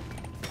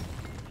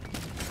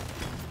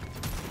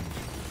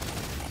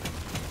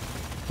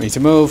 We need to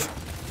move.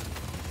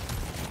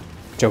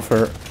 Go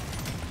for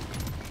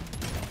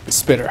the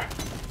spitter.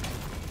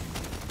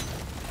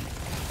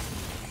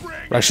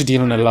 Bring We're actually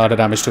dealing a lot of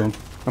damage to him.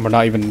 And we're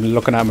not even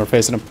looking at him or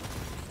facing him.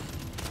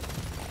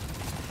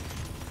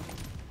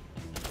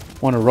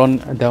 Want to run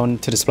down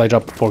to the supply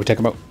drop before we take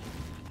him out.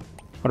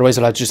 Otherwise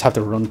I'll just have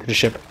to run to the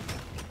ship.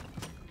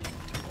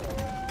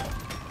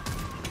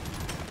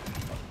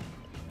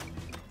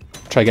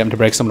 Try to get him to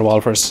break some of the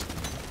wall first.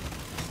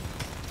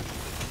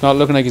 Not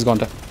looking like he's going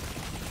to.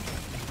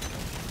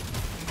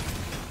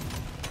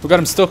 We got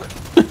him stuck.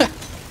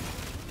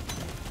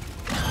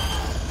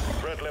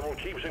 Threat level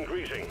keeps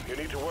increasing. You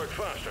need to work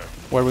faster.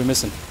 Where are we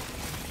missing?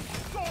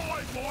 All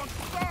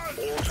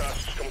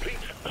tasks complete.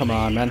 Come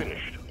on, man.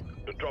 Finished.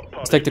 The drop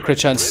pod Let's take the crit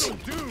chance.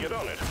 Get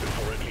on it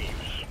before it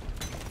leaves.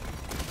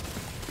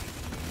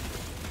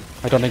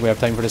 I don't think we have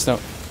time for this now.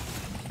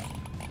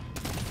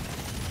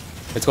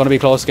 It's going to be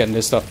close getting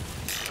this stuff.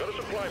 Got a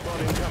supply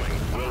pod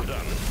incoming. Well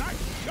done.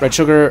 Red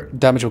sugar,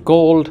 damage with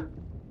gold.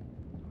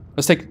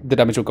 Let's take the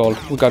damage with gold.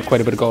 We got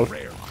quite a bit of gold.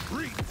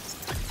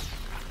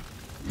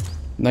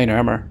 9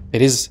 armor.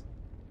 It is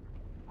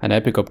an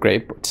epic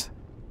upgrade, but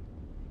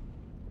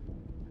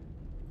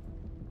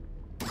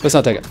let's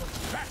not take it.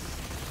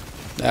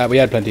 We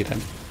had plenty of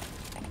time.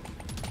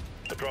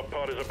 The drop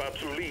pod is about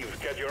to leave.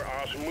 Get your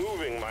ass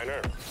moving,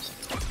 miner.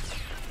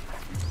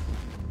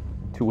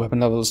 2 weapon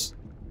levels.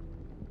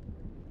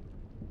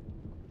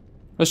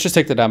 Let's just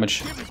take the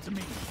damage.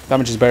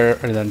 Damage is better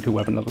than 2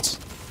 weapon levels.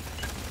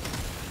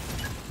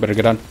 Better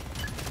get on.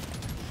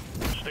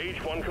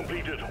 Stage 1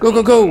 completed. Go,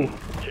 go, go!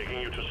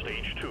 Taking you to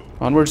stage 2.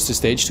 Onwards to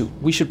stage 2.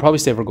 We should probably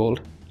save our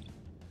gold.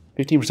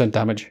 15%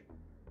 damage.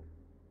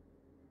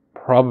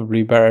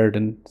 Probably better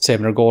than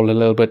saving our gold a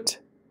little bit.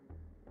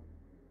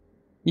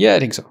 Yeah, I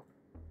think so.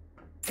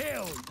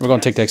 We're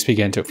going to take the XP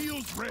again too.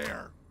 Feels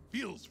rare.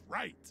 Feels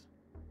right.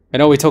 I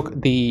know we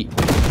took the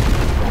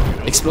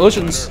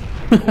explosions.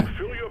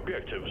 Fulfill your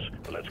objectives.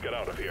 Let's get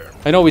out of here.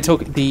 I know we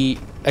took the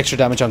extra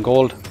damage on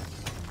gold.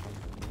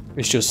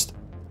 It's just,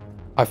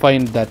 I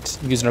find that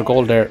using our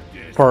gold there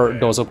for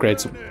those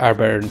upgrades are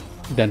better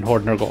than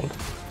hoarding our gold.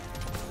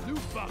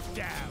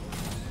 I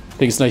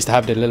think it's nice to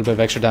have the little bit of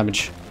extra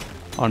damage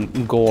on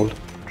gold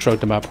throughout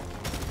the map.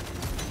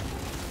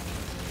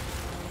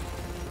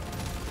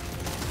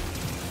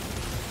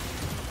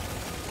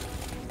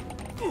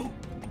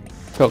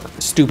 Took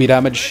stupid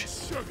damage.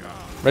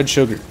 Red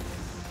sugar.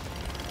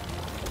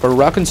 For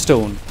rock and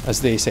stone,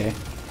 as they say.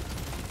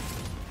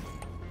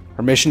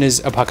 Our mission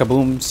is a pack of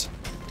booms.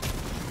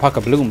 Pack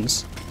of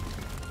blooms.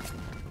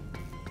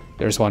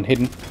 There's one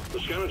hidden. The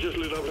scanner just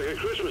lit up like a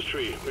Christmas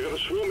tree. We got a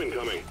swarm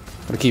incoming.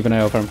 Gotta keep an eye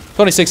out for him. There's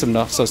only 6 of them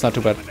though, so it's not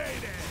too bad.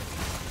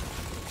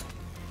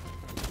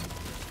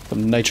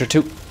 Some nitra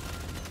too.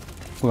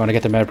 We want to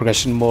get the meta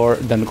progression more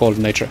than the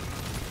golden nitra.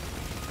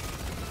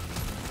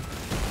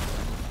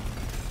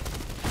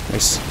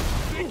 Nice.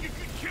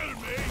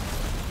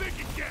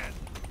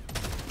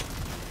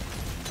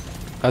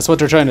 That's what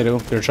they're trying to do.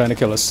 They're trying to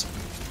kill us.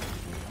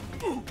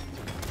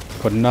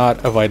 Could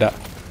not avoid that.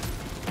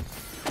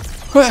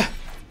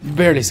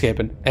 Barely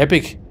escaping.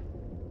 Epic.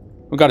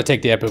 We got to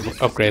take the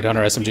epic upgrade on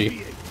our SMG.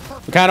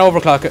 We can't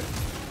overclock it,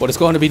 but it's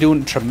going to be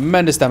doing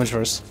tremendous damage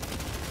for us.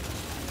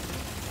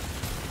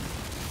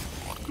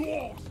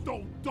 Dwarves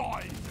don't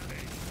die easily.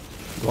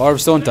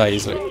 Dwarves don't die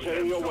easily.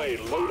 Heading your way.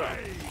 Load up.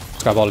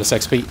 Let's grab all this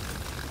XP.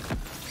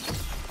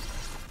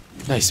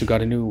 Nice, we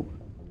got a new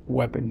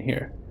weapon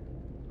here.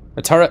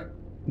 A turret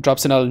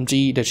drops an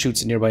LMG that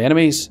shoots at nearby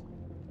enemies.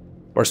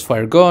 Burst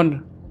fire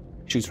gun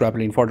shoots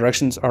rapidly in 4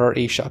 directions, or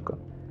a shotgun.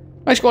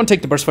 I should go and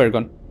take the burst fire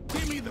gun.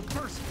 Give me the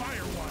first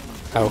fire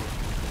one. Ow.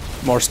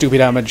 More stupid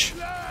damage.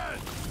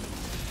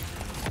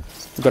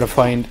 We've got to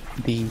find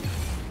the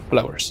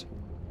flowers.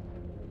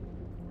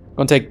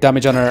 Gonna take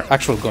damage on our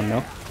actual gun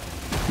now.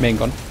 Main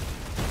gun.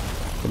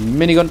 The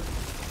minigun.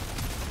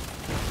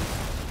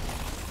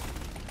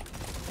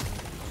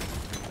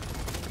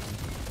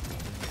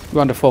 We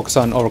want to focus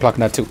on overclocking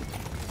that too.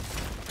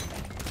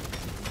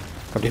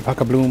 Grab the pack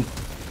of bloom.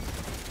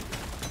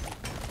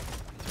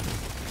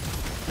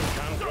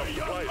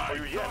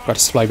 Got a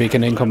supply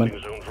beacon incoming.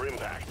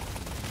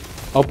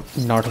 Up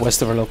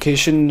northwest of our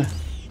location.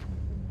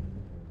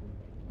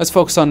 Let's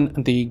focus on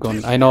the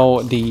gun. I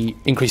know the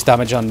increased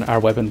damage on our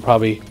weapon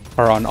probably,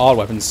 or on all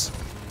weapons,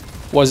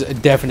 was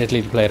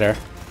definitely the play there.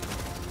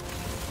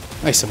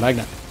 Nice, a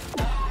magnet.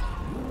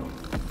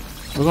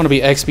 We're going to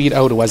be XP'd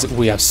out, otherwise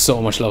we have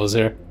so much levels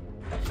here.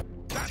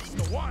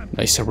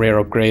 Nice, a rare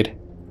upgrade.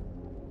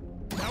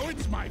 Now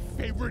it's my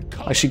favorite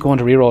color. Actually going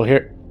to reroll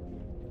here.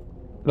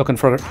 Looking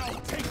for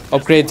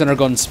upgrades on our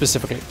guns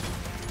specifically.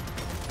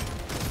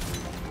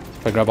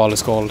 If I grab all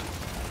this gold.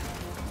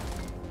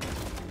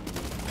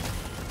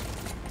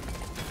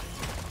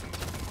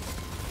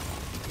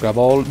 Grab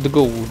all the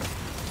gold.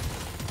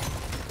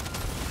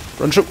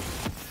 Run through.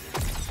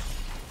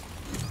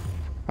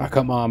 Ah,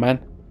 come on, man.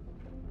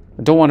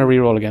 I don't want to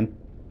reroll again,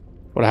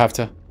 but I have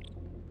to.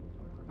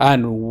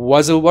 And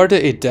was it worth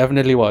it? It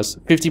definitely was.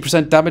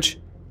 50% damage.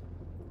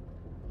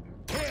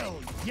 Hell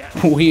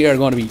yes. We are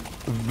going to be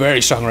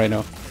very strong right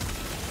now.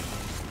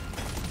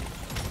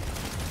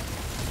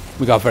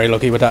 We got very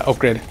lucky with that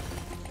upgrade.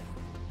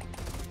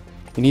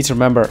 You need to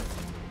remember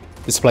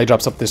the supply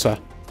drops up this way.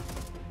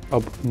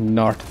 Up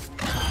north.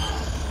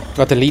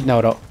 Got the lead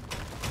now though.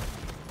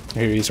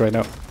 Here he is right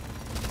now.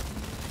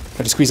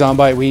 Try to squeeze on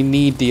by. We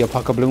need the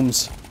Apoca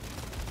Blooms.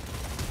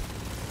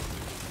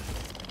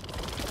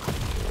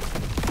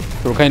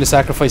 So we're kind of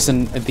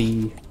sacrificing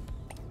the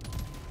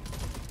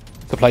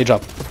supply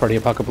drop for the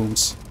Apoca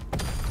Blooms.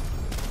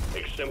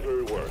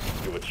 Exemplary work.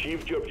 You've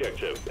achieved your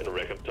objective in a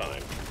record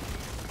time.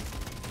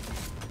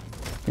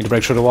 Need to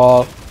break through the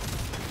wall.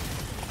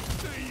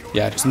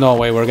 Yeah, there's no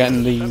way we're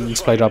getting the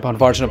supply drop,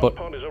 unfortunate, but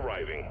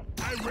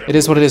it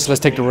is what it is. Let's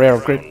take the rare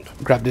upgrade.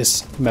 Grab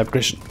this map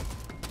Christian.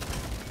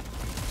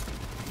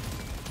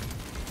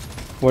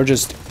 We're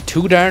just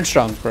too darn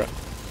strong for it.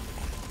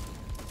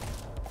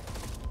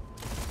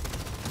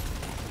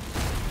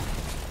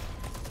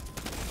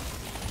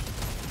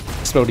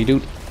 Explodey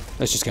dude.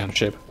 Let's just get out of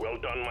shape. Well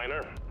done,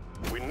 Miner.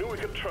 We knew we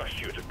could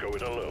trust you to go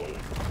it alone.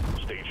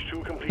 Stage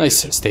 2 completed.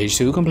 Nice. Stage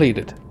 2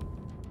 completed.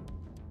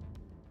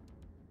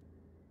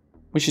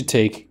 We should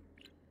take...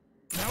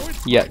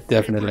 Yeah,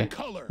 definitely.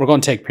 We're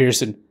going to take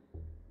Pearson.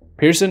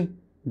 Pearson,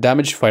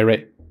 damage, fire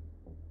rate.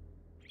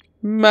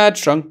 Mad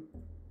strong.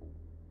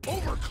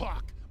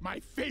 Overclock, my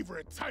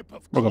favorite type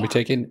of We're going to be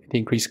taking the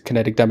increased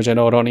kinetic damage. I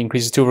know it only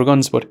increases 2 of our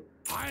guns, but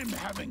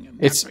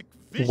it's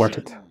worth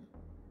it.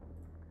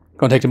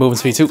 Going to take the movement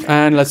speed too,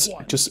 and let's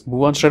just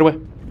move on straight away.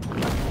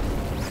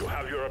 You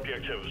have your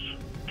objectives.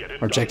 Get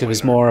it Our objective done,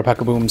 is more a pack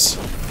of booms.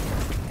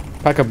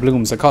 Pack of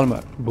blooms. I call them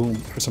a boom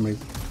for some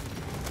reason.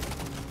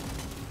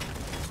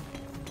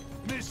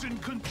 Mission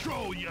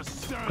control, you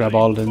sterling Grab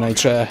all the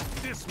fucker.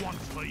 nitra. This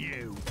one's for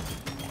you.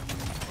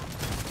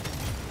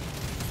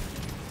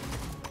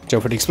 Go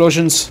for the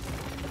explosions.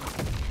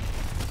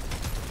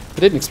 I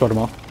didn't explode them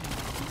all.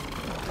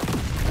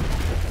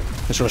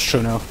 Let's rush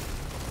through now.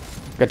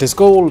 Get this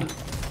gold.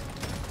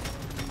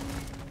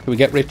 Can we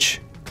get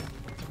rich?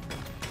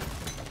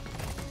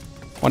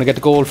 Want to get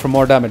the gold for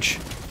more damage.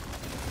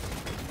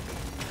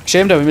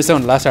 Shame that we missed out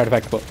on the last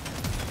artifact, but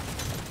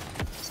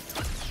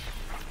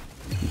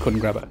we couldn't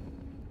grab it.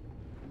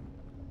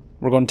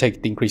 We're going to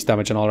take the increased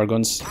damage on all our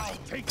guns,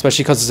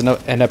 especially because it's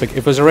an epic. If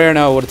it was a rare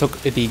now, I would have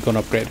took the gun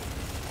upgrade.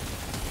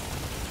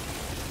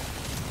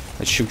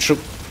 Let's shoot through.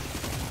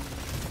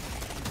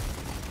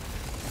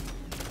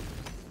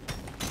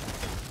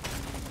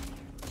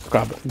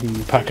 Grab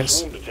the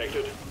packets.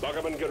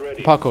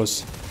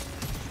 Pacos.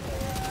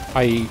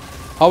 I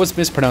always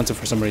mispronounce it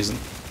for some reason.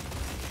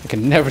 I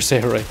can never say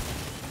it right.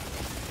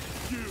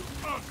 You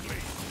ugly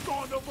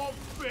son of a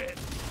bitch.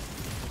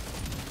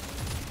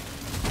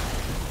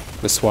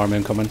 The swarm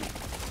incoming.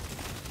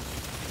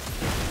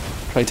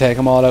 Try to take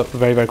them all out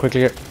very, very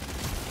quickly here.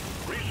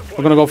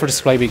 We're gonna go for the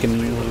supply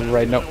beacon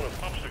right now.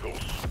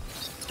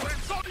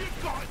 That's all you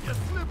got, you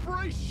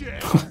slippery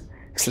shit.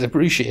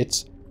 Slippery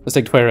shits. Let's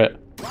take the fire rate.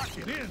 Lock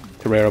it in.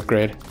 The rare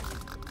upgrade.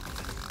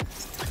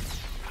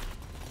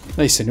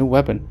 Nice, a new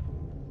weapon.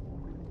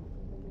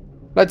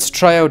 Let's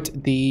try out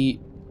the...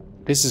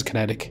 This is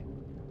kinetic.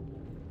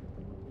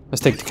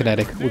 Let's take the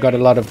kinetic. We got a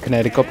lot of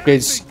kinetic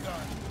upgrades.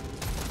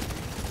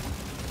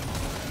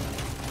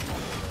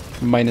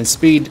 Minus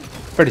speed.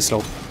 Fairly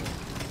slow.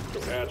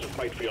 Prepare to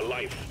fight for your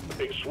life. A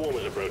big swarm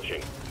is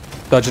approaching.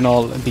 Dodging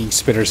all the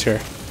spitters here.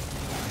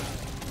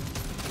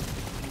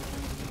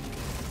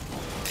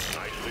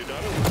 Nicely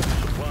done.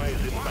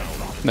 Supplies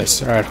inbound.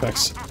 Nice, our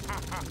artifacts.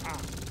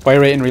 Fire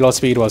rate and reload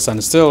speed while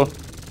standing still.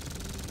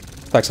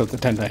 Stacks up to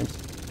 10 times.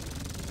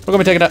 We're gonna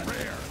be taking that.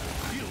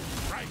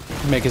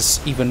 Make us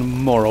even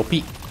more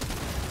OP.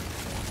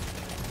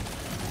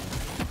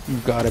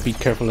 Gotta be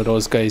careful of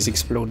those guys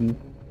exploding.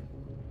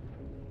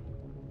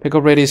 Pick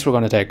up radius we're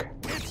gonna take.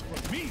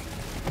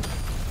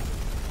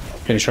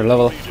 Finish our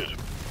level.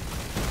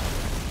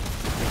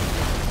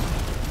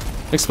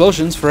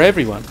 Explosions for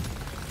everyone.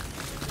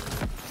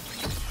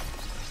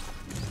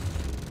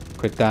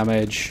 Crit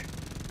damage.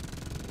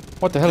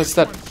 What the hell is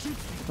that?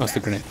 Oh, it's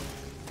the grenade.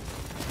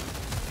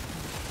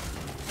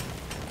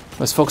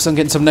 Let's focus on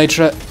getting some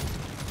nitra.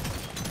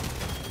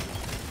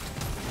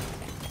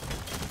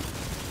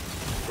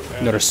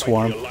 Another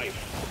swarm. A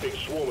big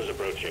swarm is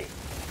approaching.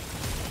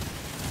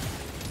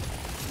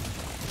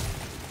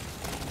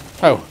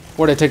 Oh,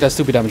 where'd I take that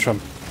stupid damage from?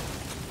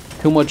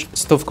 Too much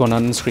stuff going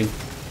on the screen.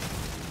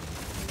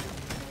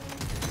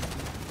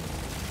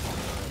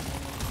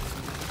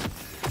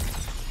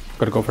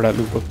 Gotta go for that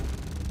loop.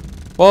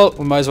 Well,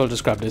 we might as well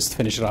just grab this to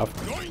finish it off.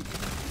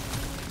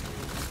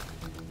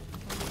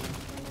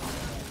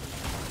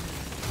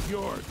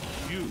 You're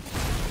cute.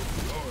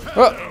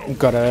 Oh,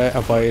 gotta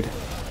avoid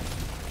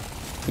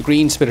the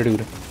green spitter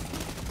dude.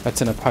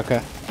 That's in a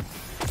paca.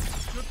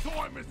 The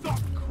time is up,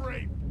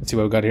 creep. Let's see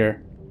what we got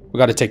here. We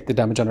gotta take the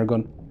damage on our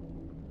gun.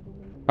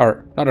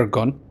 Or, not our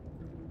gun.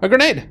 A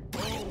grenade!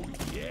 Oh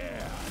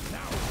yeah.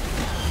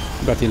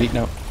 We got the elite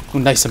now. Oh,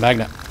 nice, a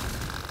magnet.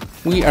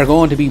 We are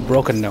going to be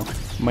broken now.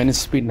 Minus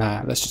speed,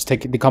 nah. Let's just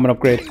take the common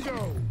upgrade.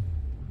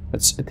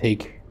 Let's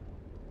take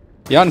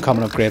the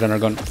uncommon upgrade on our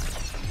gun.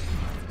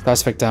 That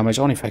effect damage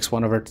only affects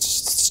one of our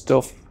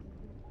stuff.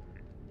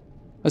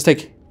 Let's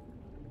take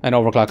and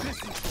overclock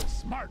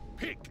Smart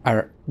pick.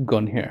 our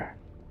gun here.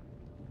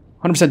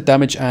 100%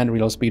 damage and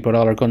reload speed, but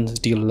all our guns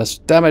deal less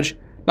damage.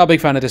 Not a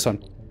big fan of this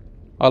one.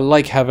 I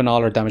like having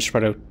all our damage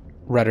spread out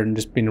rather than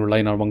just being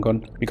relying on one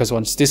gun, because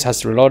once this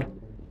has to reload,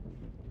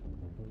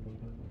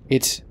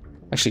 it...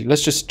 Actually,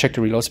 let's just check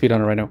the reload speed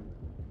on it right now.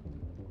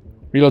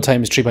 Reload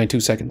time is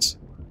 3.2 seconds.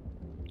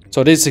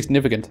 So it is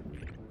significant.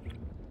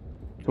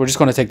 So we're just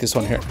going to take this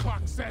one here.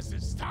 Clock says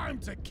it's time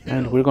to kill.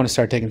 And we're going to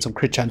start taking some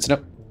crit chance now.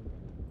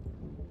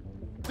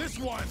 This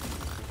one.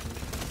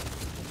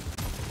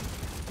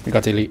 We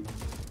got the elite.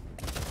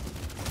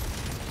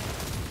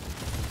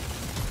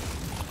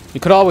 You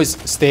could always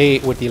stay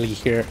with the elite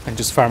here and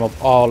just farm up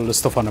all the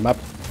stuff on the map.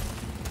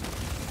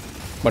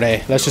 But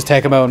hey, let's just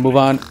take them out and move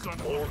on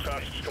All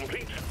tasks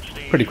complete.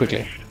 Stage pretty quickly.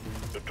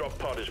 finished. The drop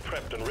pod is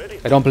prepped and ready.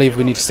 I don't believe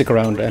we need to stick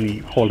around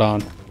and hold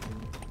on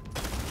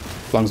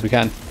as long as we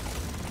can.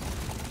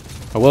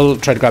 I will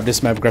try to grab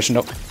this map aggression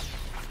though.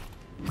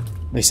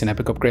 Nice and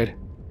epic upgrade.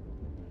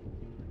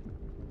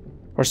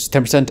 Versus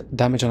 10%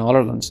 damage on all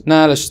our guns.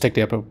 Nah, let's just take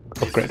the epic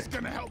upgrade. This is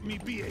gonna help me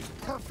be a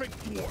perfect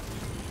dwarf.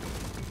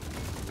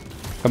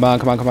 Come on,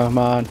 come on, come on, come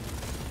on.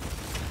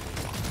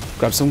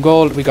 Grab some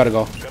gold. We gotta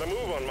go. Gotta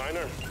move on,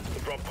 Miner. The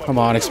drop pod Come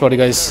on, will explodey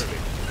guys. early.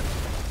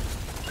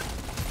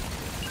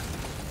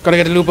 Gotta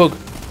get a loot bug.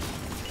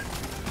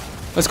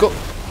 Let's go.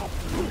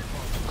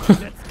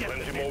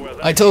 Plenty more where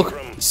that I took came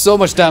from. so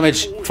much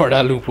damage for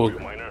that loot bug,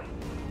 Miner.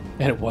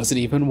 and it wasn't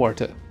even worth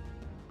it.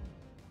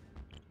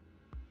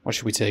 What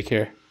should we take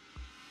here?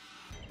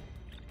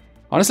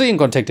 Honestly, I'm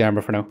gonna take the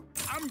armor for now.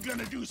 I'm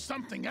gonna do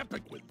something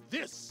epic with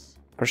this.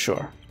 For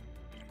sure.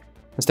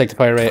 Let's take the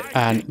fire rate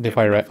and the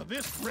fire rate. For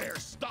this rare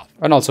stuff.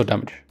 And also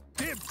damage.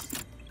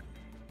 Dibs.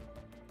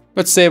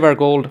 Let's save our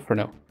gold for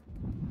now.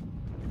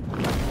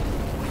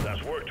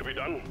 There's work to be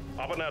done.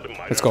 Up and at 'em,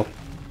 Miner. Let's go.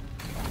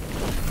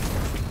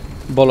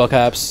 Bolo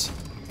caps.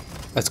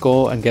 Let's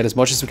go and get as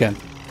much as we can.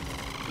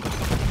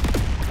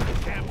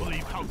 Can't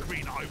believe how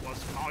green I was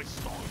when I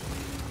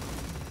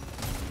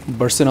started.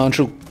 Bursting on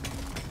through.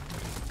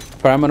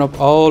 Farming up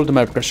all the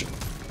map pressure.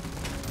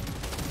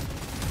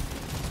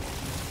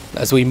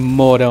 As we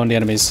mow down the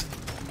enemies.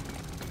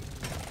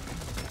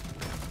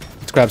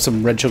 Let's grab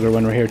some red sugar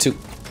when we're here too.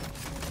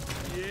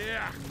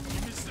 Yeah.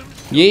 Give me some.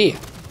 Yeah!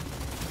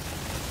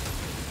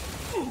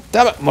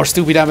 Damn it! More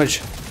stupid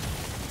damage.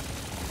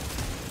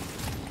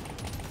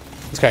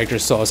 This character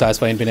is so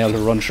satisfying being able to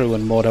run through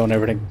and mow down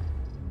everything.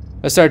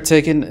 Let's start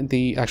taking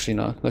the... Actually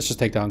no, let's just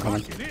take the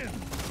oncoming. Get in.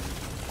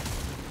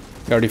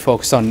 We already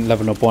focused on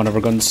leveling up one of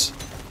our guns.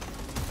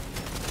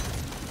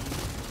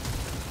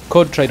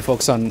 Could try to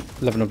focus on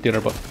leveling up the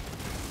other, but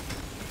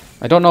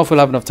I don't know if we'll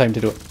have enough time to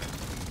do it.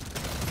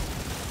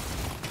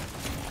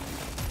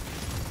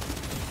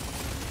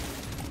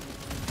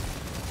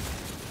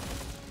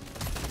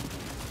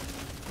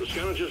 The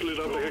scanner just lit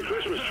up like a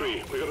Christmas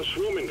tree. We got a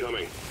swarm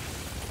incoming.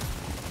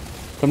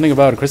 Something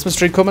about a Christmas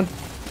tree coming?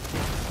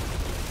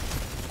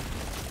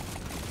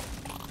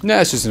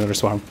 Nah, it's just another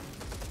swarm.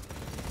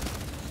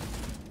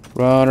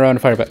 Run around the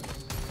fire pit.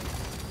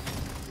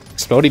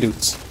 Explodey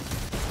dudes.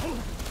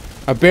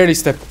 I barely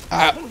stepped.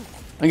 Ah!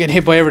 I'm getting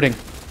hit by everything.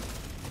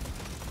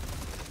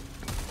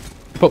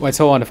 Put my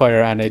toe on the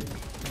fire and it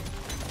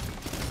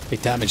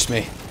damaged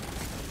me.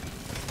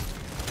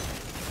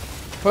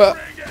 Ah.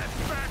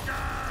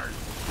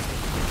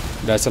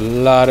 That's a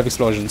lot of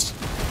explosions.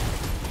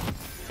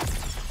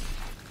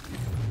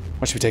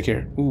 What should we take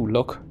here? Ooh,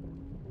 luck.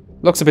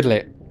 Luck's a bit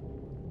late.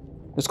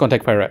 Let's go and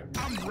take fire out.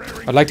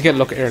 I'd like to get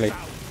luck early.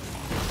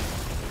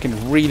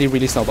 Can really,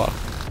 really snowball.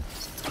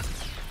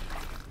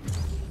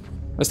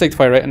 Let's take the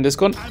fire rate in this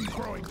gun. I'm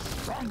growing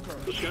stronger.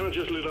 The scanner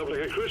just lit up like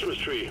a Christmas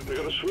tree. We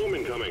got a swarm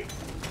incoming.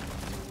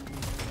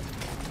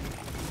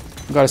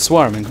 We've got a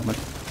swarm incoming.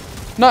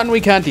 Nothing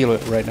we can't deal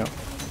with right now.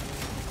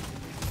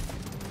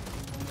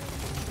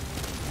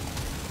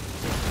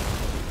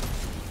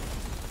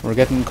 We're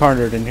getting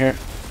cornered in here.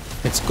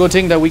 It's a good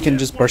thing that we can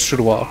just burst through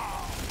the wall.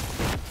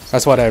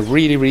 That's what I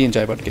really, really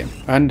enjoy about the game.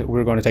 And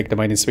we're going to take the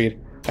mining speed.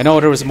 I know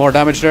there was more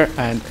damage there,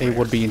 and it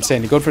would be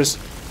insanely good for us.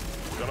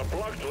 Got a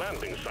blocked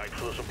landing site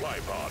for the supply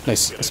pod.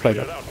 Nice, Get it supply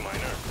figured pod. out,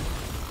 Miner.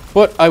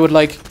 But I would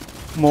like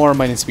more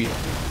mining speed.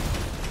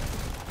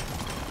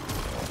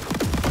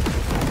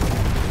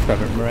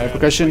 Grab a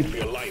progression. For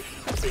your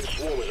life. Big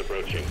swarm is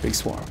approaching. Big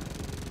swarm.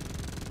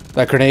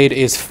 That grenade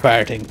is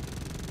farting.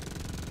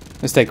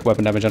 Let's take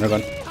weapon damage on our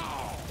gun.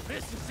 Oh,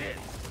 this is it.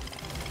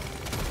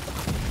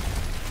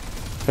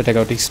 If I take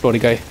out the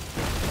exploding guy.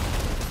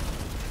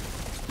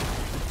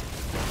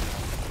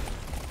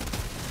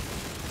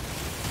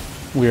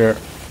 We're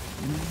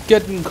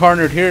getting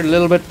cornered here a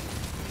little bit.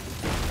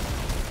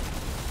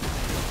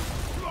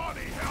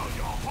 Bloody hell,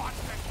 you're hot to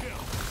kill.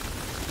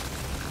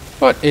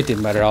 But it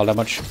didn't matter all that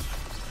much.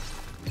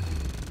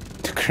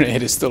 The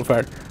grenade is still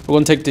fired. We're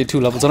going to take the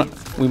 2 levels on it.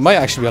 We might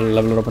actually be able to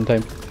level it up in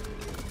time.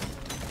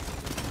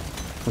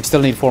 We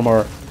still need 4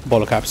 more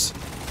bolo caps.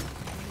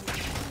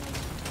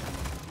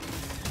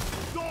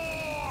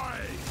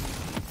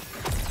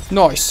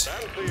 Nice.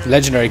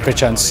 Legendary crit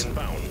chance.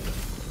 Inbound.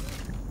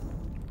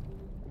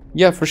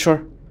 Yeah, for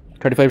sure.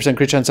 35%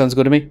 crit chance sounds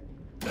good to me.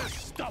 The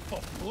stuff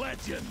of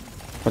legend.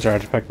 What's our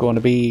artifact going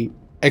to be?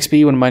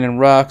 XP when mining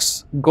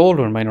rocks, gold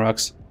when mining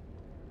rocks,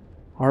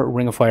 or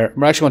ring of fire.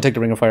 We're actually going to take the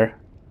ring of fire.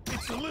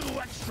 It's a little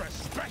extra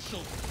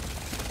special.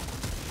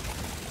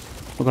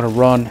 We're going to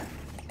run.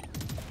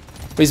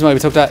 The reason why we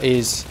took that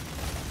is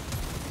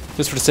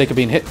just for the sake of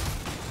being hit.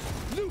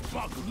 Loot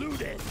bug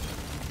looted.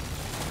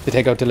 To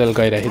take out the little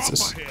guy that hits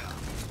us.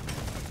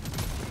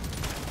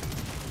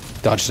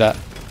 Dodge that.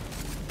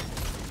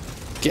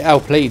 Get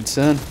outplayed,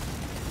 son.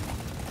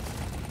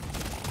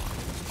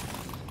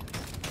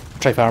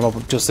 Try farm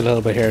up just a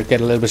little bit here,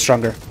 get a little bit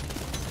stronger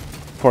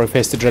before we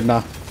face the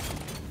dreadnought.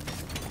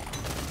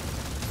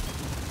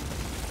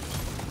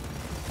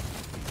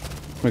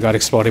 We got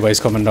explodey boys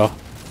coming though.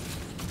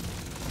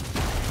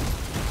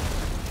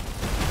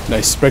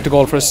 Nice, break the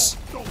goal for us,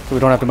 so we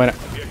don't have to mine it.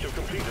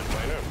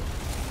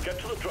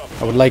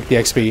 I would like the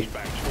XP.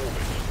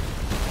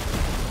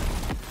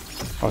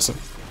 Awesome.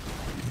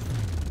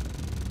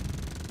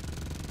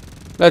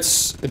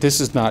 This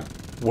is not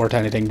worth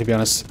anything to be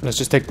honest. Let's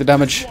just take the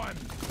damage.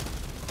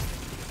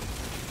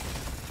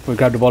 We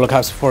grab the bottle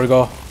caps before we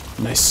go.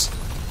 Nice.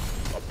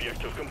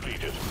 Objective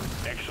completed.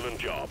 Excellent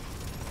job.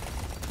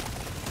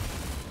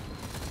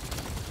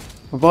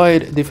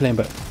 Avoid the flame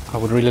bit. I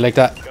would really like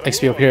that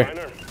XP up here.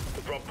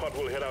 The drop pod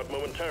will head out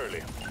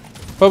momentarily.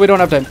 But we don't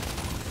have time.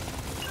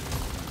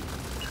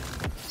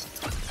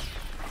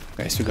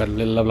 Nice, we got a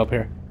little level up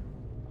here.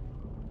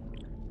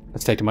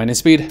 Let's take the mining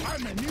speed.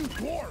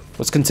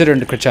 Was considering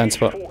the crit chance,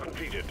 but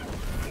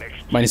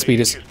mining speed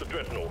is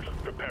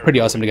pretty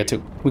awesome to get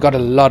to. We got a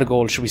lot of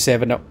gold. Should we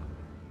save it now?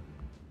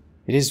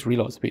 It is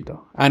reload speed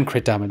though, and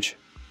crit damage.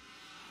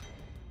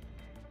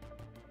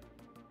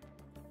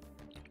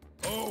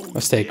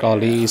 Let's take all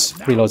these.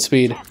 Reload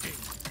speed.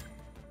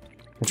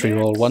 Let's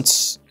reroll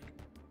once.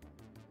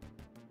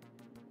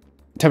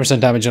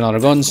 10% damage on all our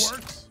guns.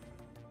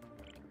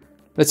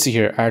 Let's see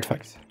here.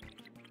 Artifact.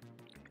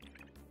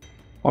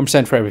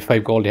 1% for every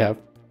 5 gold you have.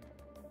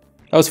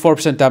 That was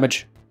 4%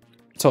 damage.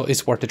 So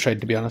it's worth the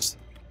trade to be honest.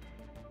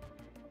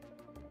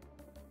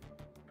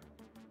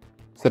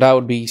 So that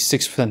would be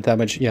 6%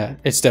 damage. Yeah,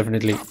 it's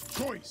definitely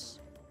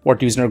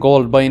worth using our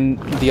gold, buying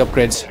the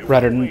upgrades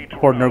rather than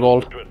hoarding our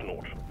gold.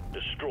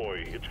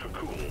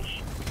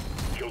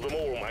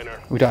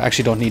 We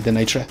actually don't need the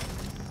nitra.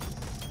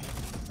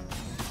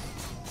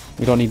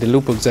 We don't need the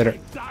loot bugs either.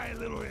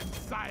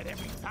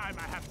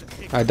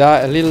 I die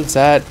a little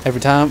sad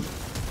every time.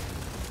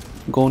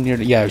 Go near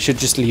the... Yeah, we should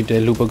just leave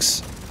the loot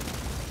bugs.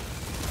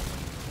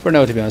 For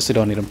now, to be honest, we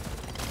don't need them.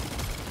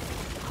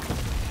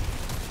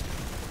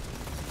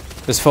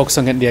 Let's focus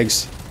on getting the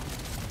eggs.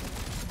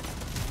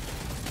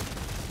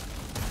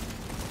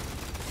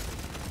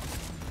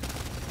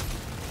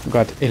 We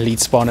got elite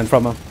spawning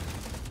from him.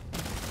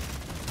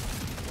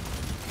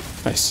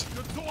 Nice.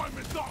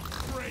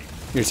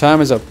 Your time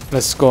is up.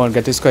 Let's go and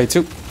get this guy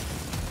too.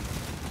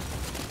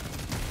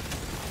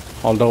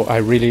 Although I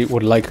really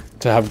would like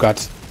to have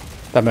got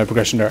that map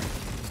progression there.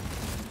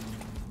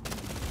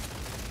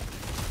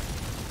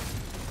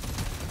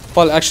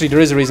 Well, actually, there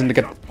is a reason to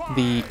get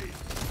the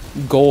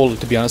gold,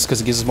 to be honest,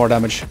 because it gives us more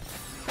damage.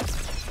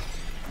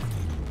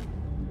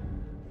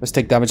 Let's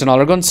take damage on all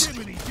our guns.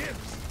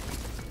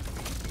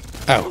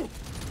 Ow.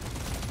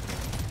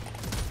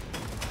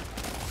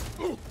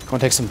 Gonna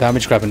take some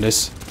damage grabbing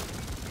this.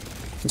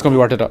 It's gonna be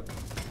worth it up.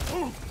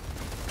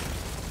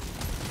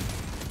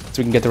 So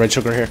we can get the red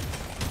sugar here.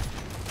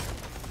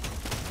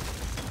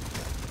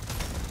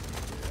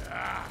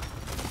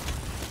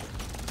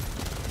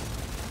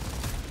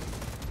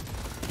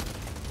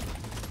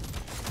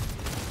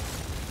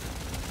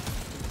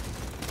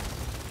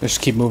 Let's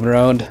just keep moving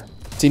around.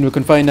 Seeing if we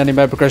can find any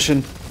map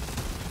progression.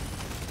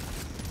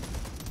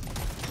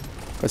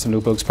 Got some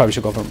loot bugs. Probably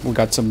should go for them. We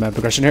got some map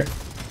progression here.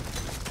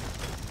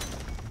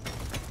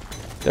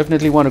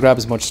 Definitely want to grab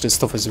as much of this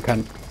stuff as we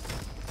can.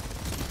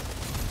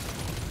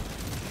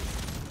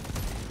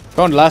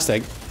 Found the last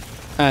egg.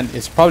 And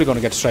it's probably going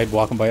to get destroyed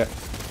walking by it.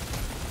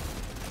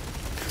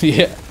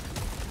 Yeah.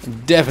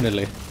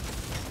 Definitely.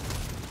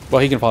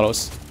 Well, he can follow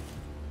us.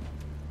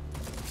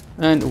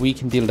 And we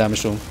can deal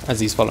damage to him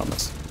as he's following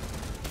us.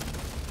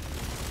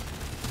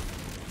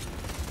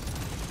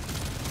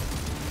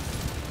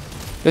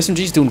 The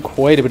SMG's doing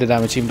quite a bit of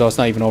damage even though it's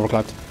not even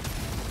overclocked.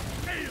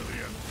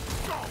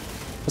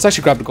 Let's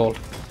actually grab the gold.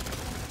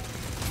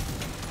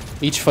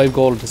 Each 5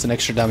 gold is an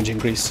extra damage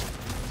increase.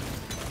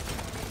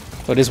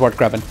 So it is worth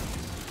grabbing.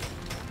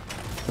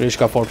 We just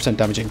got 4%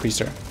 damage increase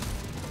there.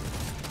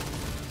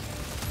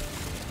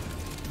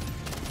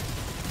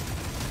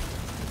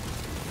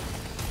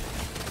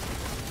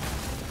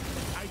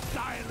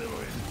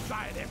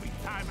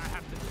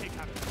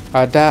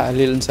 I die a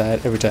little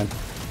inside every time.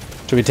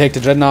 Should we take the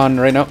dreadnought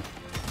right now?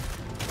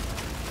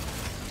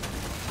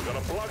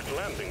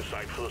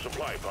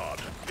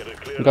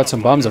 We got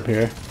some bombs up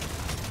here.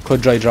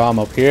 Could dry draw them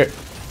up here.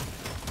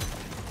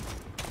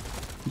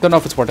 Don't know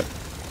if it's worth it.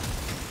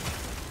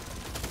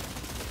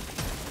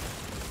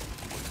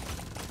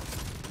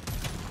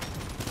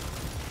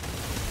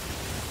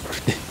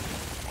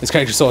 This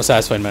character's so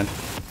satisfying, man.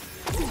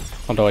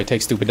 Although I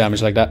take stupid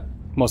damage like that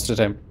most of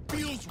the time.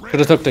 Should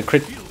have took the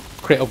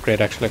crit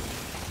upgrade actually.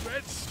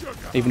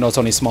 Even though it's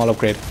only a small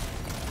upgrade.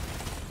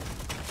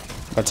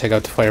 Gotta take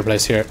out the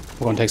fireplace here.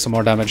 We're gonna take some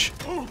more damage.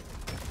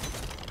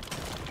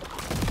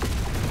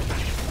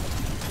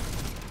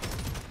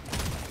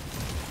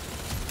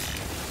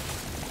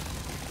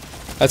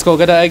 Let's go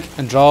get the egg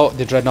and draw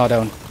the dreadnought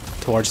down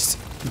towards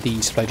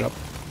the supply drop.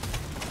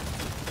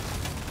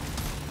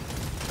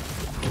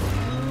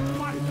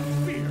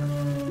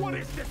 What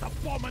is this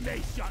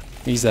abomination?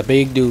 He's a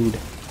big dude.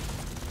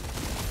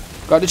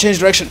 Got to change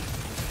direction.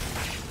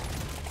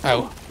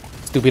 Ow.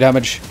 Stupid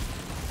damage.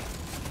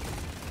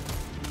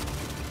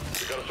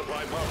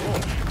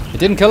 It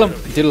didn't kill him.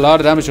 It did a lot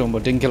of damage to him,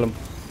 but didn't kill him.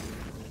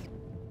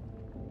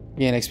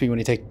 Gain XP when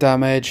you take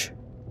damage.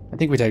 I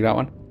think we take that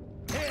one.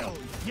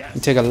 You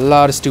take a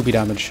lot of stupid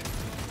damage.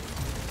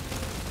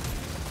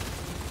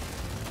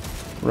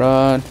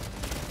 Run.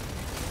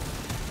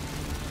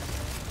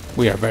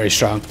 We are very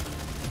strong.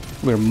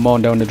 We're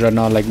mowing down the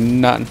dreadnought like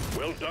nothing.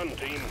 Well done,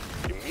 team.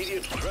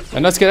 Immediate threat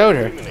And let's get out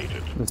of here.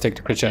 eliminated. Let's take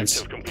the crit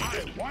chance. Drop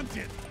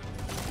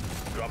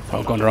Oh,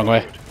 pod going the wrong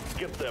way.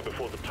 Get there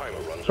before the timer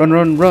runs. Run,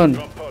 run, run.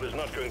 Drop pod is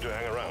not going to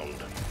hang around.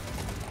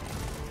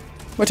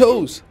 My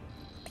toes.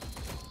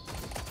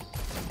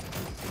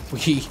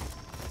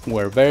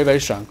 We're very,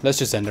 very strong. Let's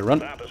just end the run.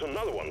 That is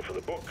another one for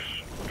the books.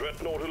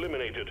 Dreadnought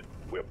eliminated.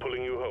 We're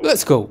pulling you home.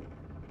 Let's go.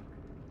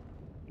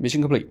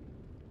 Mission complete.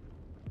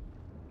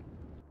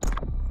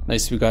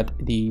 Nice, we got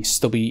the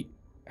stubby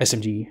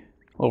SMG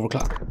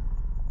overclock.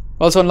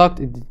 Also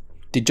unlocked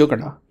the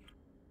Juggernaut.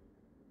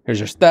 Here's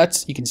your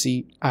stats. You can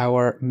see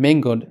our main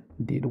gun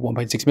did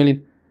 1.6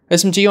 million.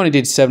 SMG only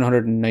did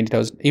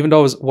 790,000, even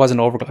though it wasn't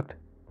overclocked.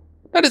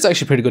 That is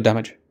actually pretty good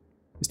damage.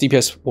 Its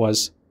DPS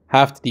was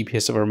half the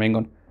DPS of our main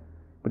gun.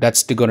 But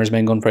that's the gunner's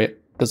main gun for you.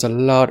 Does a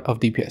lot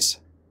of DPS.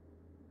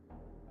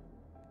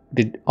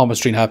 Did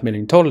almost 3.5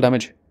 million total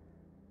damage.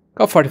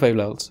 Got 45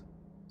 levels.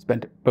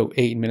 Spent about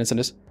 18 minutes on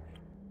this.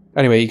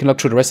 Anyway, you can look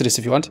through the rest of this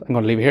if you want. I'm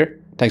going to leave it here.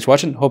 Thanks for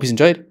watching. Hope you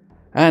enjoyed.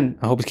 And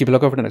I hope you keep a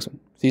lookout for the next one.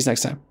 See you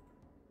next time.